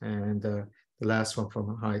 years. And the last one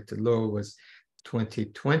from high to low was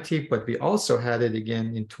 2020, but we also had it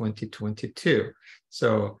again in 2022.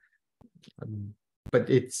 So, but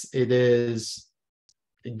it is,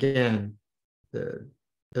 again, the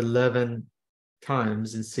 11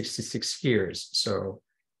 times in 66 years. So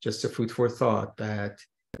just a food for thought that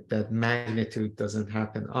magnitude doesn't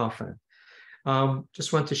happen often.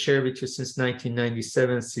 Just want to share with you, since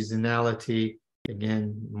 1997, seasonality,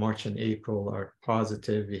 again, March and April are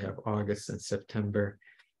positive. We have August and September,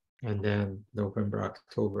 and then November,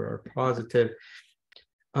 October are positive.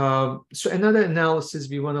 So another analysis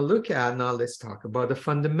we want to look at now, let's talk about the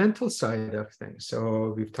fundamental side of things.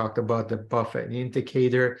 So we've talked about the Buffett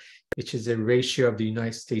indicator, which is a ratio of the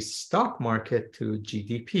United States stock market to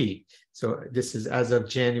GDP. So this is as of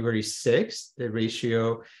January 6th, the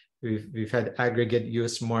ratio we've had aggregate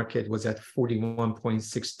US market was at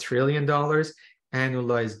 $41.6 trillion.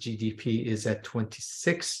 Annualized GDP is at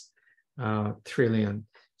 26 trillion.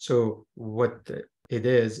 So what it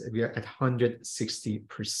is, we are at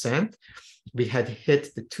 160%. We had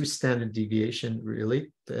hit the 2 standard deviation,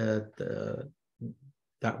 really, that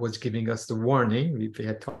was giving us the warning. We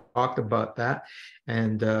had talked about that.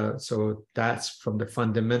 And so that's from the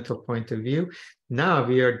fundamental point of view. Now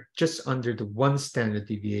we are just under the 1 standard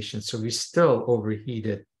deviation. So we still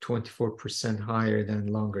overheated 24% higher than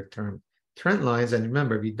longer term trend lines. And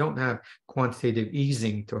remember, we don't have quantitative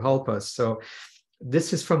easing to help us. So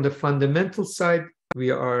this is from the fundamental side.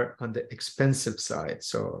 We are on the expensive side.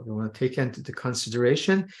 So we want to take into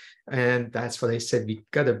consideration. And that's what I said, we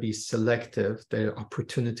got to be selective. There are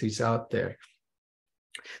opportunities out there.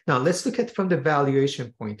 Now, let's look at from the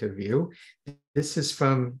valuation point of view. This is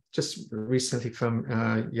from just recently from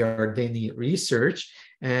Yardeni Research.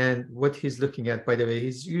 And what he's looking at, by the way,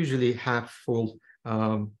 he's usually half full,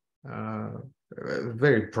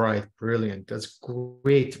 very bright, brilliant, does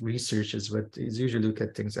great research, is what he's usually look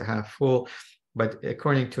at things a half full. But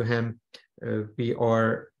according to him, we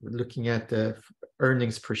are looking at the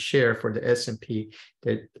earnings per share for the S&P,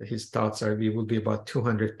 that his thoughts are we will be about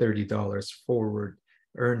 $230 forward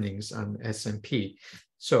earnings on S&P.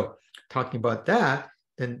 So talking about that,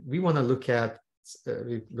 then we want to look at,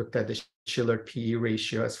 we looked at the Shiller PE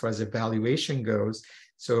ratio as far as the valuation goes.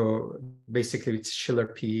 So basically it's Shiller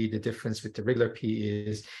PE, the difference with the regular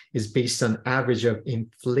PE is based on average of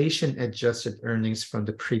inflation adjusted earnings from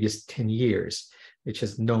the previous 10 years, which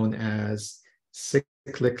is known as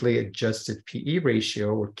cyclically adjusted PE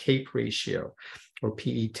ratio or CAPE ratio or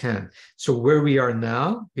PE10. So where we are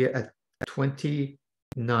now, we're at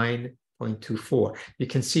 29.24. You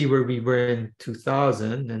can see where we were in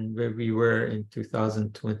 2000 and where we were in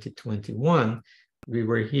 2020, 21, we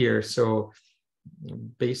were here. So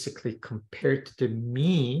basically compared to the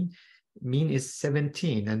mean is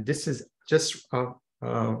 17, and this is just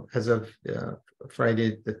as of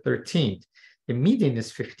Friday the 13th. The median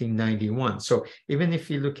is 1591. So even if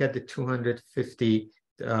you look at the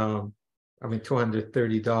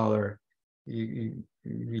 $230,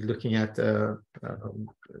 you're looking at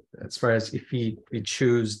as far as if we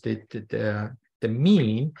choose the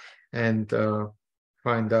mean and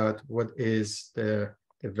find out what is the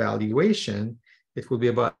valuation, it will be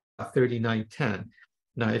about 39.10.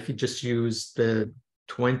 Now, if you just use the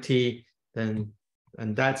 20, then,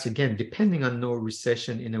 and that's again, depending on no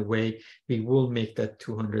recession, in a way, we will make that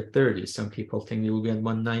 230. Some people think it will be at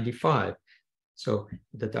 195. So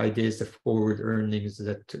the idea is the forward earnings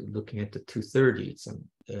that looking at the 230s.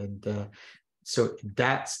 And so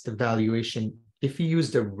that's the valuation. If you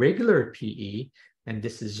use the regular PE, and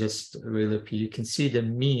this is just regular PE, you can see the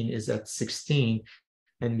mean is at 16,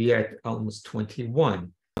 and we are at almost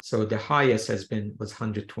 21. So the highest was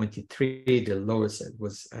 123. The lowest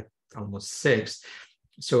was at almost 6.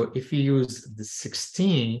 So if you use the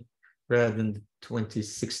 16 rather than the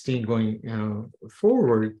 2016 going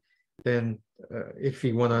forward, then if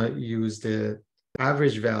we want to use the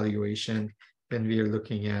average valuation, then we are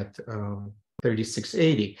looking at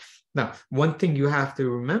 3680. Now, one thing you have to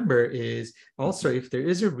remember is also if there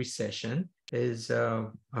is a recession, is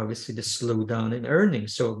obviously the slowdown in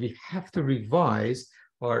earnings. So we have to revise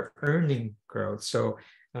our earning growth. So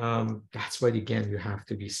that's why, again, you have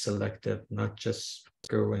to be selective, not just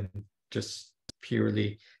go and just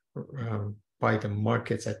purely buy the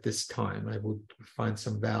markets at this time. I would find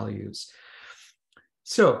some values.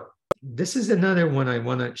 So this is another one I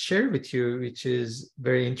want to share with you, which is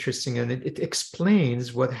very interesting, and it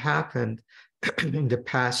explains what happened in the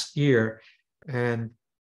past year. And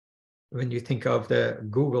when you think of the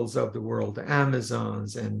Googles of the world, the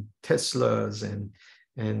Amazons and Teslas, and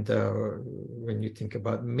when you think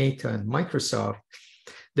about Meta and Microsoft,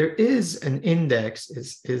 there is an index,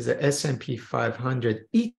 is the S&P 500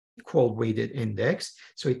 equal weighted index.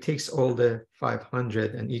 So it takes all the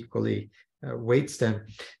 500 and equally weights them.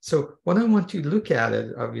 So when I want to look at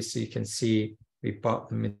it, obviously you can see we bought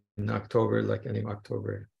them in October, like any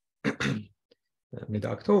October,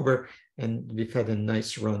 mid-October, and we've had a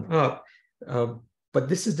nice run up. But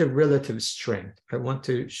this is the relative strength. I want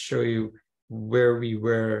to show you where we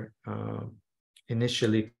were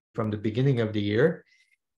initially from the beginning of the year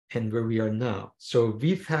and where we are now. So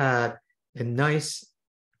we've had a nice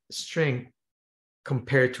strength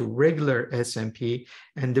compared to regular S&P.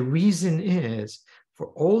 And the reason is, for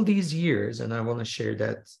all these years, and I want to share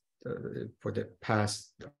that for the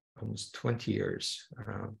past almost 20 years,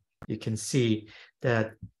 you can see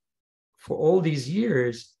that for all these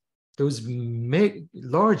years, those the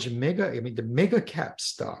mega cap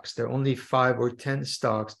stocks, there are only 5 or 10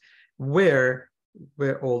 stocks where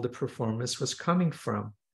all the performance was coming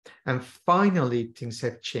from. And finally, things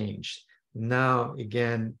have changed. Now,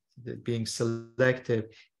 again, being selective,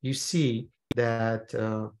 you see that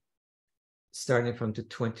starting from the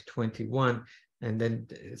 2021, and then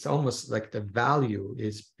it's almost like the value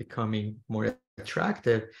is becoming more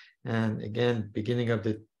attractive. And again, beginning of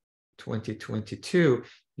the 2022,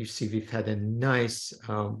 you see we've had a nice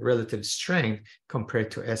relative strength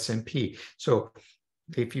compared to S&P. So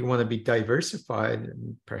if you want to be diversified,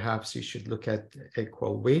 perhaps you should look at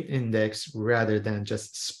equal weight index rather than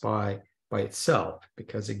just SPY by itself,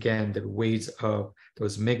 because again, the weights of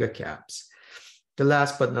those mega caps. The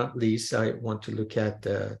last but not least, I want to look at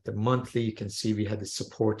the monthly. You can see we had the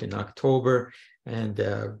support in October, and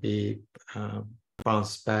we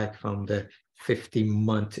bounced back from the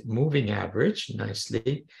 50-month moving average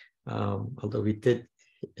nicely, although we did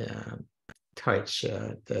touch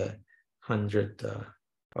the 100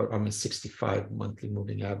 or 65 monthly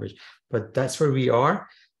moving average, but that's where we are.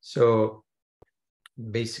 So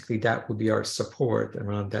basically that would be our support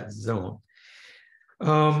around that zone.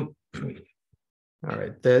 All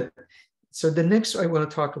right, so the next I want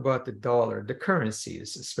to talk about the dollar, the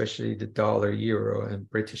currencies, especially the dollar, euro, and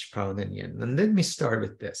British pound and yen. And let me start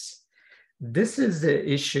with this. This is the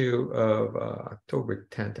issue of October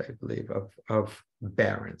 10th, I believe, of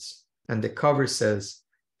Barron's. And the cover says,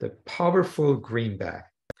 the powerful greenback,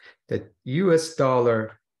 that US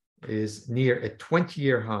dollar is near a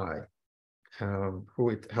 20-year high. Who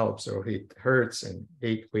it helps or it hurts, and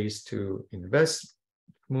 8 ways to invest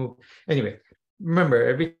move. Anyway, remember,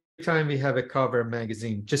 every time we have a cover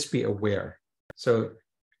magazine, just be aware. So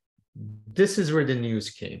this is where the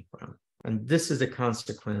news came from. And this is the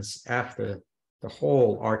consequence after the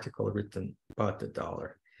whole article written about the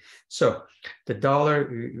dollar. So the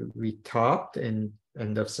dollar, we topped in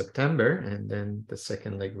end of September, and then the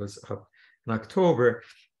second leg was up in October.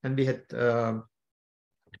 And we had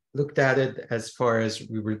looked at it as far as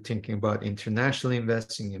we were thinking about international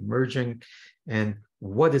investing, emerging, and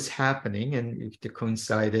what is happening, and it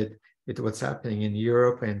coincided with what's happening in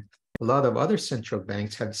Europe, and a lot of other central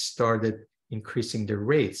banks have started increasing their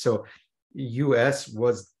rates. So US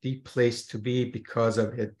was the place to be because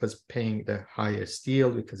of it was paying the highest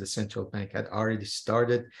yield, because the central bank had already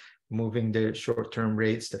started moving the short-term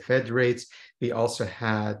rates, the Fed rates. We also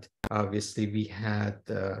had, obviously, we had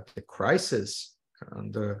the crisis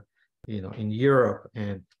on the, in Europe,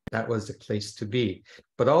 and that was the place to be.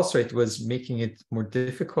 But also it was making it more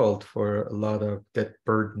difficult for a lot of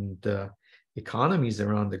debt-burdened economies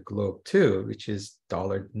around the globe too, which is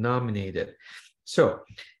dollar denominated. So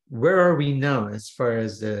where are we now as far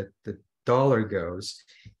as the dollar goes?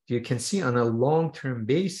 You can see on a long-term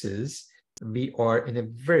basis, we are in a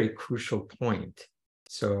very crucial point.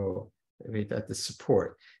 So at the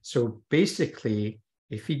support. So basically,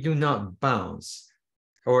 if we do not bounce,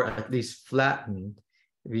 or at least flatten,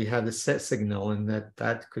 we have a set signal, and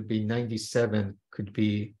that could be 97, could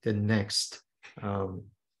be the next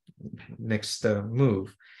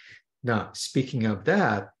move. Now, speaking of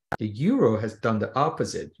that, the euro has done the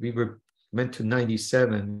opposite. We went to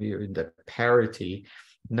 97, we were in the parity.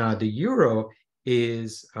 Now the euro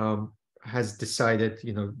is has decided,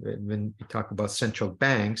 when we talk about central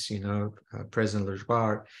banks, President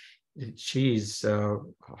Lagarde, she's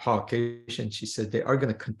hawkish, and she said they are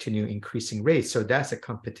going to continue increasing rates. So that's a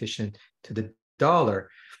competition to the dollar.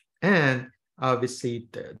 And obviously,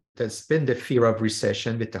 there's been the fear of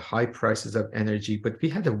recession with the high prices of energy, but we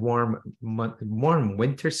had a warm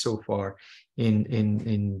winter so far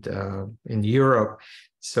in Europe,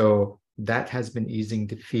 so that has been easing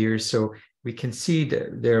the fear. So we can see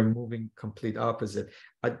that they're moving complete opposite.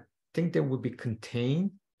 I think they will be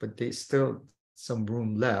contained, but there's still some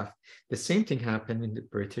room left. The same thing happened in the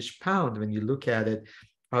British pound. When you look at it,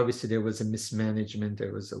 obviously there was a mismanagement.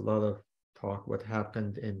 There was a lot of talk what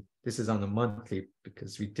happened, and this is on a monthly,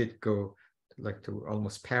 because we did go to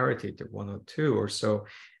almost parity to 102 or so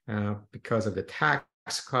because of the tax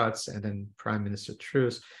cuts, and then Prime Minister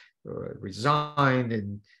Truss resigned,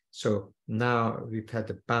 and so now we've had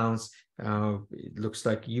the bounce. It looks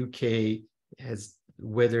like UK has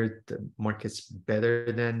weathered the markets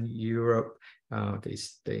better than Europe. The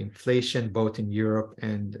inflation both in Europe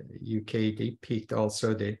and UK, they peaked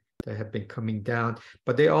also. They have been coming down,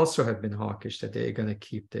 but they also have been hawkish that they're going to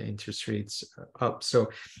keep the interest rates up.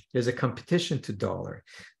 So there's a competition to dollar.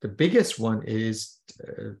 The biggest one is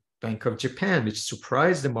Bank of Japan, which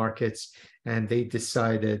surprised the markets, and they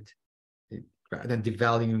decided, rather than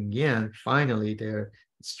devaluing yen, finally they're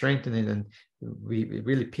strengthening, and we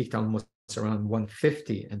really peaked almost around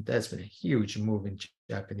 150, and that's been a huge move in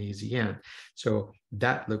Japanese yen. So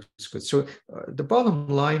that looks good. So the bottom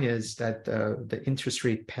line is that the interest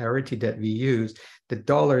rate parity that we use, the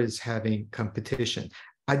dollar is having competition.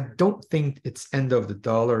 I don't think it's end of the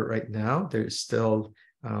dollar right now. There's still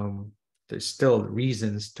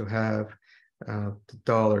reasons to have the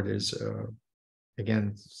dollar. There's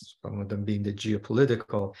again, some of them being the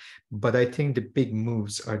geopolitical, but I think the big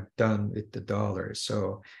moves are done with the dollar.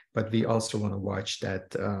 So, but we also want to watch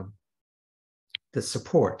that the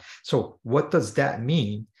support. So what does that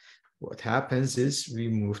mean? What happens is we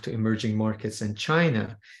move to emerging markets and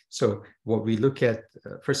China. So what we look at,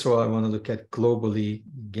 first of all, I want to look at globally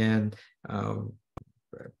again.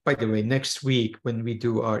 By the way, next week, when we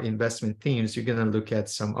do our investment themes, you're going to look at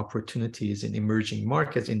some opportunities in emerging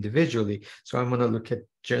markets individually. So I'm going to look at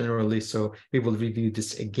generally, so we will review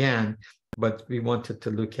this again, but we wanted to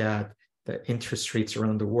look at the interest rates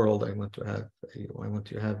around the world. I want to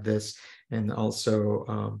have this, and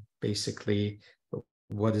also basically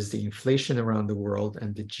what is the inflation around the world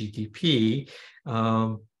and the GDP.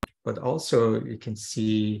 But also you can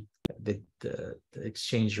see the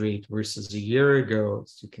exchange rate versus a year ago.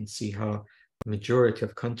 So you can see how the majority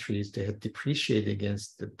of countries, they have depreciated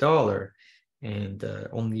against the dollar, and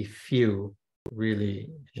only few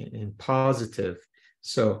really in positive.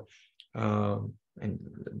 So and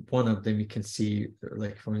one of them you can see,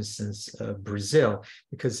 like for instance, Brazil,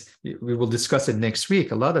 because we will discuss it next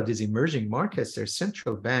week. A lot of these emerging markets, their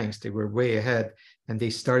central banks, they were way ahead, and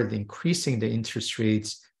they started increasing the interest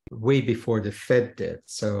rates way before the Fed did.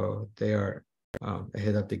 So they are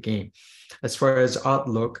ahead of the game. As far as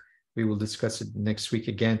outlook, we will discuss it next week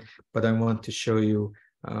again, but I want to show you,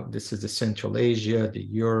 this is the Central Asia, the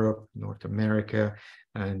Europe, North America,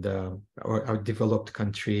 and our developed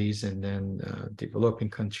countries, and then developing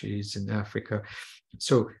countries in Africa.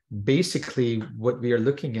 So basically what we are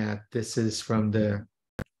looking at, this is from the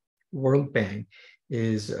World Bank,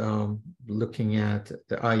 is looking at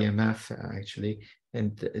the IMF actually,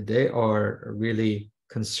 and they are really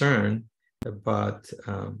concerned about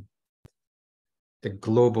the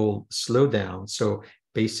global slowdown. So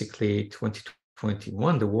basically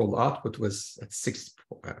 2021, the world output was at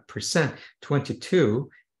 6%, 22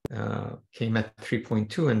 came at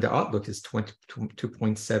 3.2, and the outlook is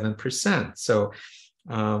 2.7%. So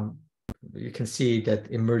you can see that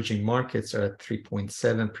emerging markets are at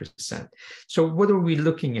 3.7%. So what are we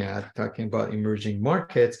looking at, talking about emerging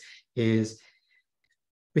markets, is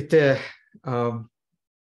with the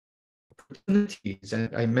opportunities,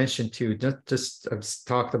 and I mentioned too, not just I've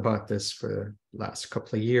talked about this for the last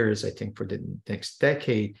couple of years, I think for the next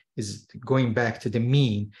decade, is going back to the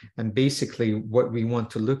mean. And basically what we want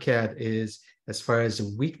to look at is, as far as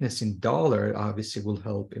the weakness in dollar, obviously will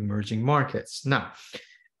help emerging markets. Now,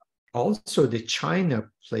 also the China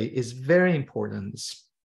play is very important,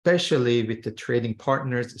 especially with the trading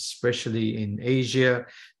partners, especially in Asia.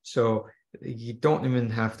 So you don't even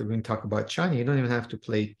have to, when we talk about China, you don't even have to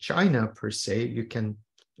play China per se. You can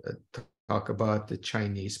talk about the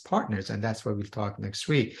Chinese partners, and that's what we'll talk next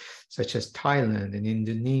week, such as Thailand and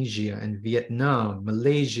Indonesia and Vietnam,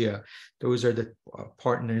 Malaysia. Those are the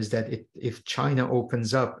partners that if China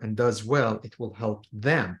opens up and does well, it will help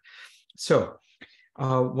them. So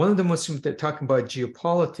One of the most, talking about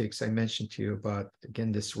geopolitics, I mentioned to you about,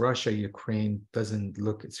 again, this Russia-Ukraine doesn't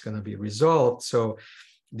look it's going to be resolved. So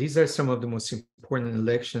these are some of the most important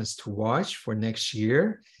elections to watch for next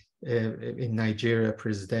year. In Nigeria,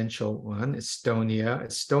 presidential one,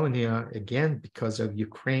 Estonia, again, because of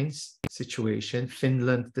Ukraine's situation,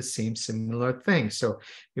 Finland, the same similar thing. So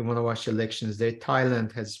you want to watch elections there.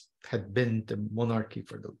 Thailand had been the monarchy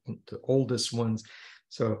for the oldest ones.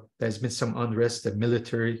 So there's been some unrest, the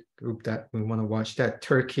military group that we want to watch that.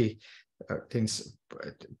 Turkey, things,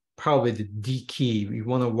 probably the key. We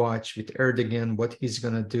want to watch with Erdogan, what he's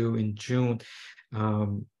going to do in June.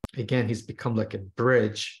 Again, he's become like a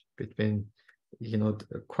bridge between,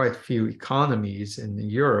 quite a few economies in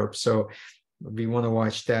Europe. So we want to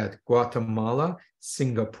watch that. Guatemala,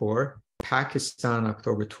 Singapore, Pakistan,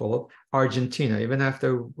 October 12th, Argentina, even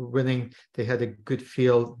after winning, they had a good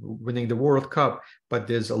feel winning the World Cup, but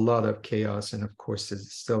there's a lot of chaos. And of course,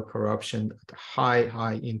 there's still corruption,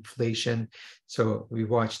 high inflation. So we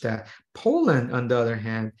watched that. Poland, on the other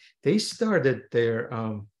hand, they started their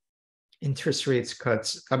interest rates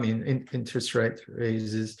cuts, interest rate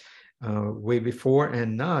raises way before,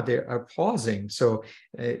 and now they are pausing. So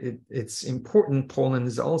it's important. Poland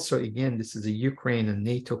is also, again, this is a Ukraine and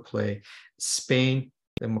NATO play. Spain,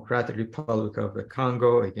 Democratic Republic of the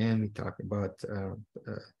Congo, again, we talk about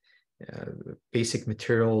basic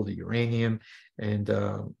material, the uranium, and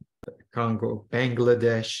Congo,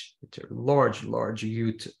 Bangladesh, large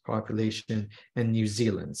youth population, and New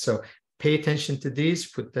Zealand. So pay attention to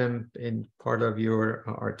these, put them in part of your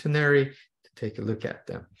itinerary to take a look at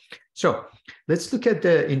them. So let's look at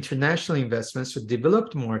the international investments. So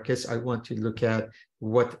developed markets, I want to look at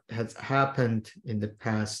what has happened in the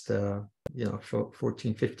past,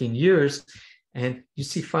 14, 15 years. And you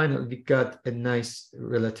see, finally, we got a nice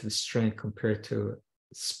relative strength compared to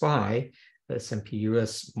SPY, S&P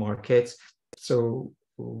US markets. So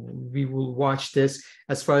we will watch this.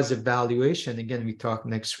 As far as the valuation, again, we talk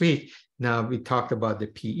next week. Now we talked about the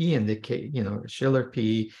PE and the Schiller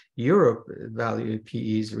PE. Europe value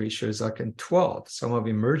PE's ratio is like in 12. Some of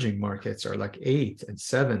emerging markets are like 8 and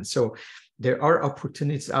 7. So there are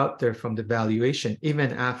opportunities out there from the valuation,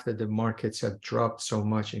 even after the markets have dropped so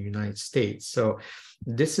much in the United States. So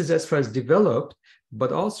this is as far as developed,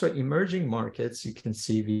 but also emerging markets. You can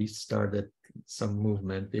see we started some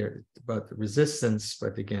movement there about the resistance,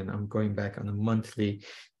 but again, I'm going back on a monthly.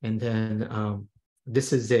 And then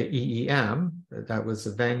this is the EEM, that was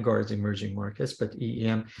the Vanguard's emerging markets, but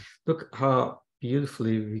EEM, look how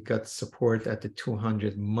beautifully we got support at the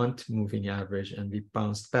 200-month moving average, and we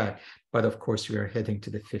bounced back. But of course, we are heading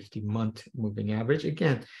to the 50-month moving average.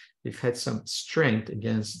 Again, we've had some strength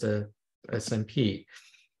against the S&P.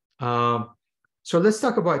 So let's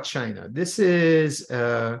talk about China. This is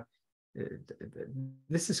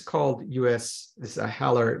called US, this is a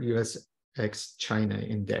Haller US X China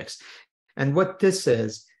index. And what this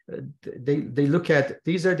is, they look at,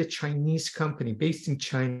 these are the Chinese company based in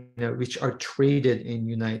China, which are traded in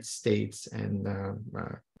United States and a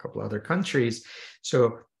couple other countries.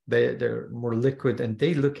 So they're more liquid, and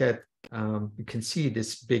they look at, you can see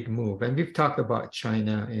this big move. And we've talked about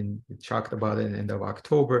China, and we talked about it in the end of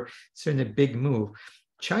October. So in a big move,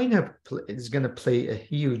 China is going to play a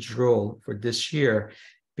huge role for this year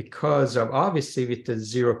because of, obviously, with the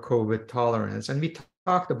zero COVID tolerance. And we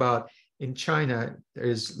talked about, in China,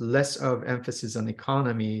 there's less of emphasis on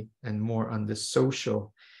economy and more on the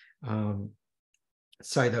social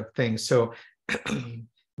side of things. So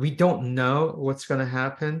we don't know what's going to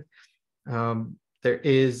happen. There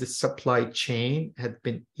is the supply chain had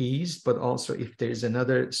been eased, but also if there's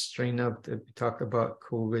another strain of, we talked about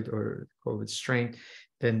COVID or COVID strain,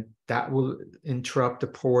 then that will interrupt the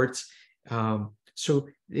ports. So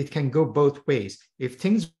it can go both ways. If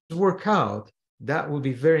things work out, that will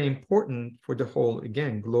be very important for the whole,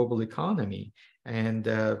 again, global economy. And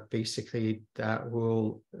basically that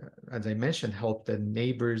will, as I mentioned, help the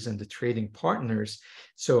neighbors and the trading partners.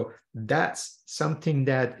 So that's something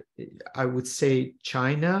that I would say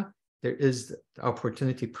China, there is the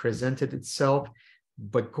opportunity presented itself,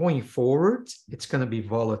 but going forward, it's going to be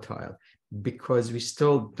volatile because we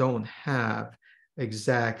still don't have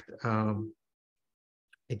exact,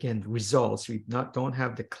 again, results. We don't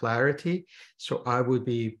have the clarity. So I would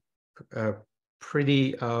be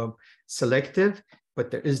pretty selective, but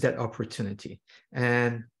there is that opportunity.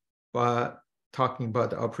 And talking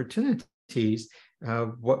about the opportunities,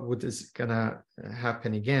 what is gonna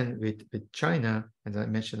happen again with China, as I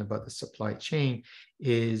mentioned about the supply chain,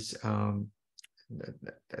 is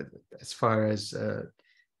as far as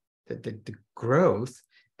the growth,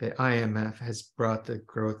 the IMF has brought the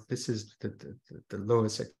growth. This is the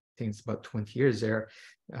lowest, I think it's about 20 years there,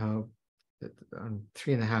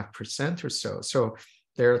 3.5% or so. So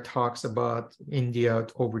there are talks about India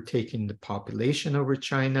overtaking the population over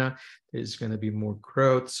China. There's going to be more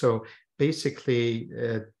growth. So basically,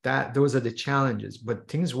 those are the challenges. But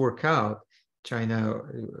things work out. China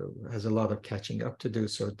has a lot of catching up to do.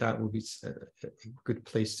 So that will be a good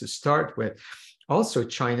place to start with. Also,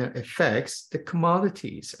 China affects the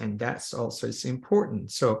commodities, and that's also is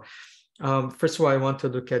important. So first of all, I want to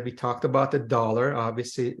look at, we talked about the dollar.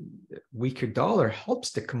 Obviously, weaker dollar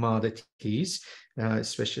helps the commodities,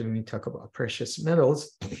 especially when we talk about precious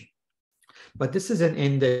metals. But this is an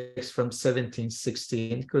index from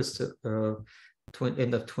 1760, and it goes to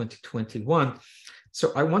end of 2021.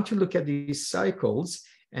 So I want to look at these cycles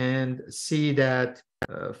and see that,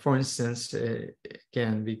 for instance,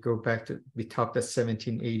 again, we go back to, we talked at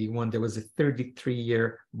 1781, there was a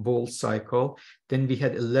 33-year bull cycle. Then we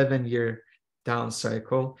had 11-year down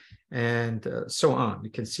cycle, and so on. You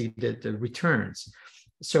can see that the returns.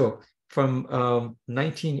 So from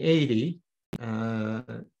 1980,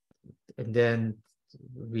 and then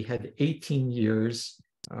we had 18 years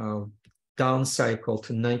down cycle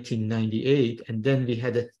to 1998, and then we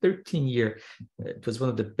had a 13-year. It was one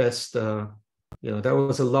of the best. That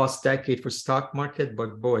was a lost decade for stock market,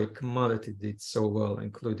 but boy, commodity did so well,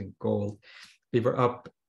 including gold. We were up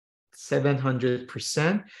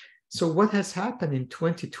 700%. So what has happened in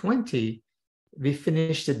 2020? We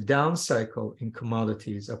finished a down cycle in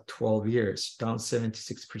commodities of 12 years, down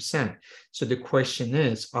 76%. So the question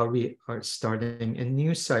is, are we starting a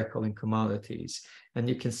new cycle in commodities? And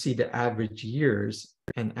you can see the average years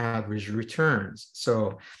and average returns.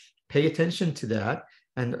 So pay attention to that.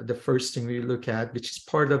 And the first thing we look at, which is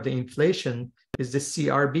part of the inflation, is the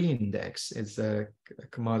CRB index. It's a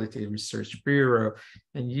Commodity Research Bureau.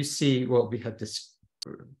 And you see, well, we had this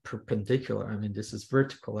perpendicular, I mean, this is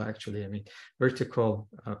vertical actually, I mean, vertical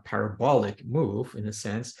parabolic move in a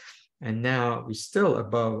sense. And now we're still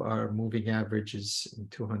above our moving averages in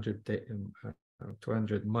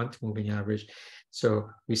 200-month moving average. So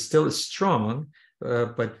we're still strong,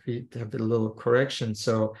 but we have a little correction.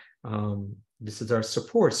 So this is our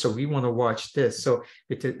support. So we want to watch this. So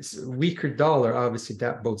with a weaker dollar, obviously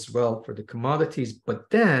that bodes well for the commodities. But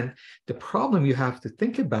then the problem you have to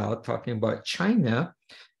think about, talking about China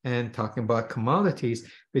and talking about commodities,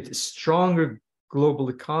 with a stronger global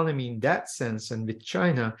economy in that sense, and with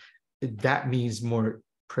China, that means more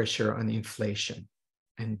pressure on inflation.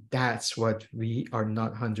 And that's what we are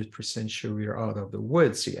not 100% sure we are out of the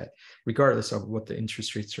woods yet, regardless of what the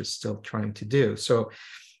interest rates are still trying to do. So,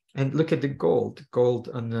 and look at the gold. Gold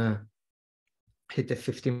on the hit the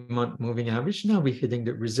 50-month moving average. Now we're hitting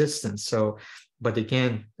the resistance. So, but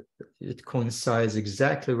again, it coincides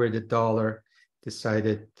exactly where the dollar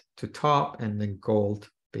decided to top, and then gold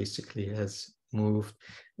basically has moved.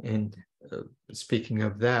 And speaking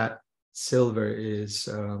of that, silver is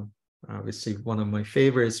obviously one of my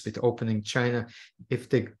favorites with opening China. If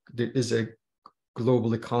there is a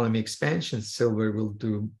global economy expansion, silver will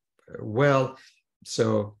do well.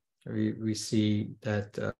 So we see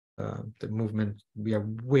that the movement, we are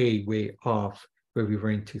way off where we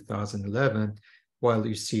were in 2011, while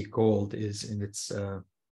you see gold is in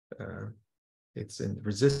it's in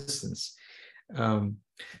resistance.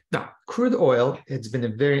 Now, crude oil, it's been a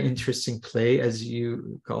very interesting play, as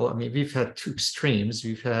you call it. I mean, we've had two extremes.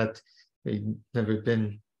 We've never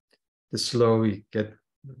been this low. We get,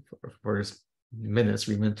 for minutes,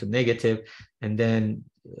 we went to negative, and then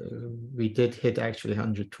we did hit actually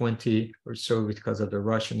 120 or so because of the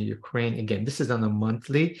Russia and Ukraine. Again, this is on a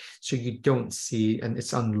monthly, so you don't see, and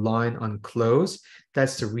it's on line on close.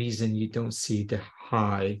 That's the reason you don't see the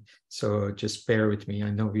high. So just bear with me.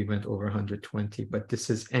 I know we went over 120, but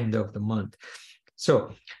this is end of the month.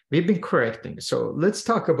 So we've been correcting. So let's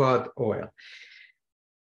talk about oil.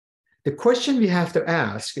 The question we have to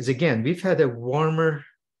ask is, again, we've had a warmer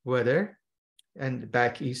weather and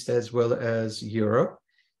back east as well as Europe.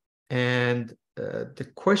 And the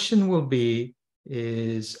question will be,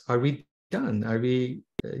 are we done?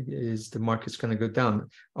 Is the market's going to go down?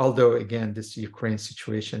 Although, again, this Ukraine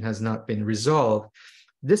situation has not been resolved.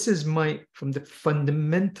 This is from the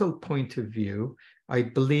fundamental point of view, I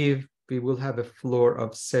believe we will have a floor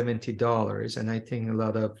of $70. And I think a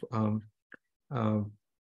lot of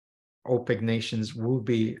OPEC nations will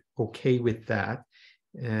be okay with that.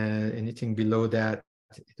 Anything below that,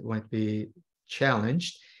 it might be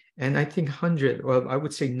challenged. And I think 100, well, I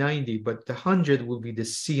would say 90, but the 100 will be the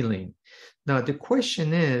ceiling. Now, the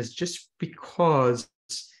question is, just because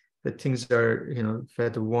the things are, we've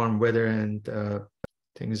had the warm weather and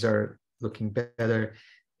things are looking better,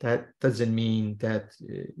 that doesn't mean that,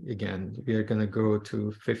 again, we are going to go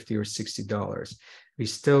to $50 or $60. We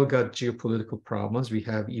still got geopolitical problems. We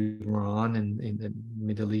have Iran in the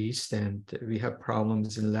Middle East, and we have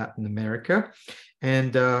problems in Latin America.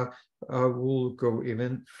 And we'll go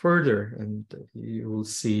even further, and you will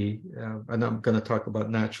see, and I'm going to talk about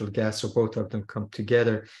natural gas, so both of them come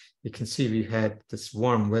together. You can see we had this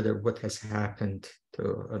warm weather. What has happened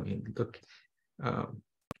to, I mean, look,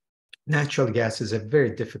 natural gas is a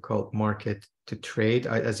very difficult market to trade.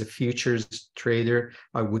 As a futures trader,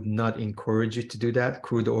 I would not encourage you to do that.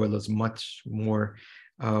 Crude oil is much more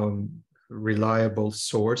reliable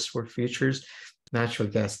source for futures. Natural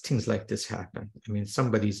gas, things like this happen. I mean,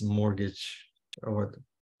 somebody's mortgage or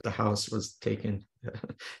the house was taken,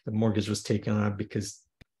 the mortgage was taken out because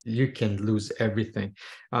you can lose everything.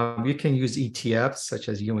 You can use ETFs such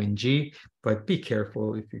as UNG, but be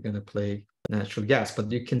careful if you're going to play natural gas.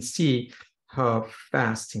 But you can see how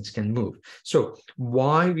fast things can move. So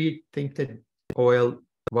why we think that oil,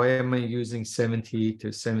 why am I using $70 to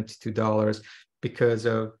 $72? Because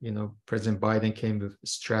of, you know, President Biden came with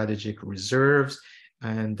strategic reserves,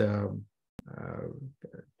 and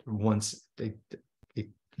once it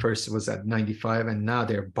first was at 95, and now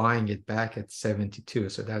they're buying it back at 72.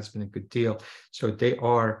 So that's been a good deal. So they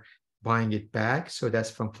are buying it back. So that's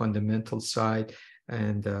from fundamental side.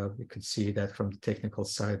 And we could see that from the technical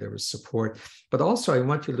side, there was support. But also, I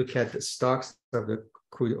want to look at the stocks of the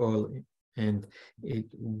crude oil. And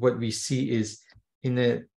what we see is,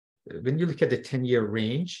 when you look at the 10-year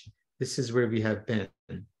range, this is where we have been.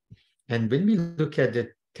 And when we look at the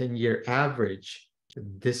 10-year average,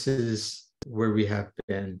 this is where we have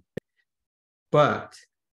been. But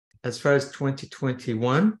as far as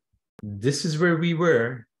 2021, this is where we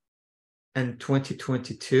were. And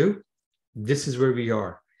 2022, this is where we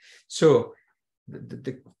are. So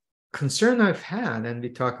the concern I've had, and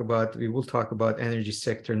we will talk about energy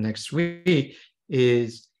sector next week,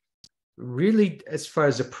 is really, as far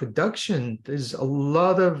as the production, there's a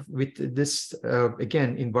lot of, with this,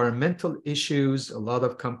 again, environmental issues, a lot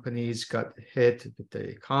of companies got hit with the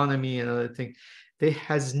economy and other things. There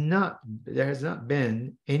has not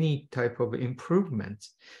been any type of improvement.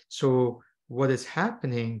 So what is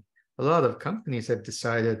happening, a lot of companies have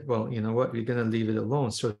decided, well, you know what, we're going to leave it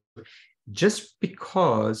alone. So just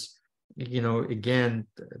because, you know, again,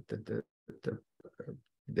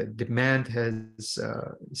 the demand has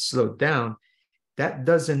slowed down, that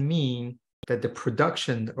doesn't mean that the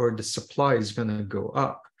production or the supply is going to go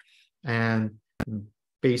up. And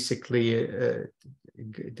basically,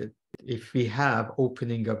 if we have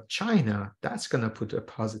opening of China, that's going to put a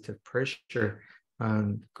positive pressure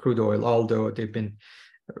on crude oil, although they've been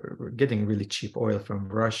getting really cheap oil from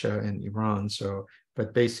Russia and Iran. So,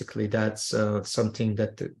 but basically that's something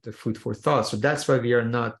that the food for thought. So that's why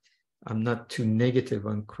I'm not too negative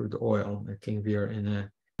on crude oil. I think we are in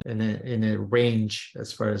a range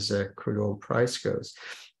as far as crude oil price goes.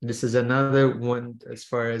 This is another one as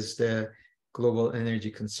far as the global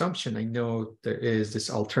energy consumption. I know there is this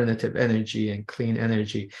alternative energy and clean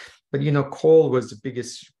energy, but you know, coal was the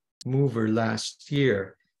biggest mover last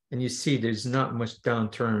year. And you see there's not much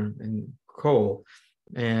downturn in coal.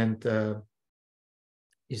 And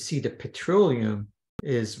you see the petroleum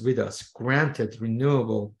is with us. Granted,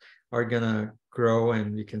 renewable are going to grow,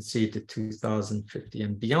 and you can see to 2050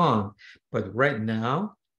 and beyond. But right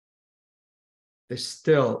now, there's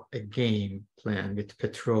still a game plan with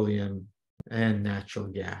petroleum and natural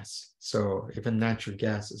gas. So even natural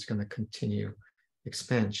gas is going to continue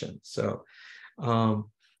expansion. So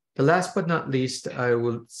the last but not least, I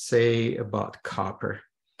will say about copper.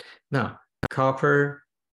 Now, copper,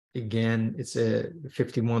 again, it's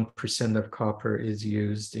 51% of copper is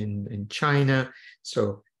used in China.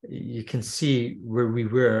 So you can see where we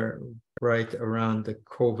were right around the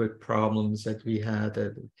COVID problems that we had.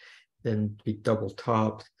 Then we double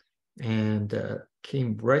topped and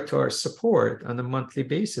came right to our support on a monthly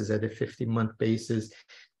basis. At a 50-month basis,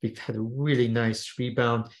 we've had a really nice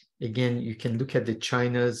rebound. Again, you can look at the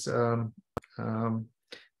China's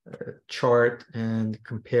chart and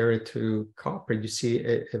compare it to copper. You see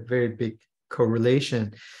a very big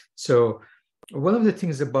correlation. So one of the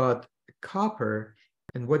things about copper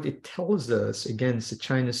and what it tells us, again, it's a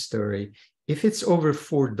China story. If it's over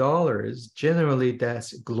 $4, generally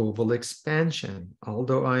that's global expansion.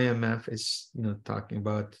 Although IMF is, you know, talking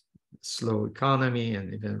about slow economy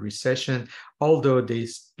and even recession, although they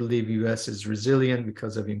believe US is resilient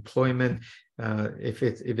because of employment.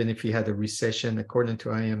 Even if you had a recession, according to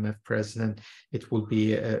IMF president, it will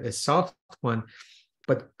be a soft one.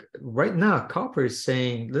 But right now, copper is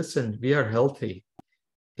saying, listen, we are healthy.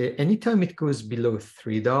 anytime it goes below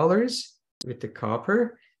 $3 with the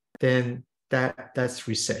copper, then that's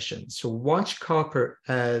recession. So watch copper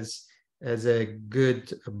as a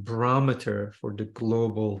good barometer for the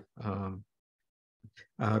global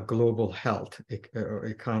global health or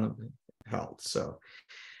economy health. So,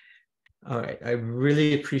 all right, I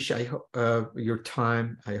really appreciate your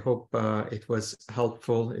time. I hope it was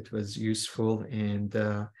helpful, it was useful, and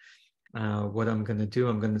what I'm going to do,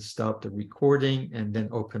 I'm going to stop the recording and then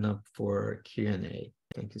open up for Q&A.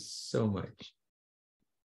 Thank you so much.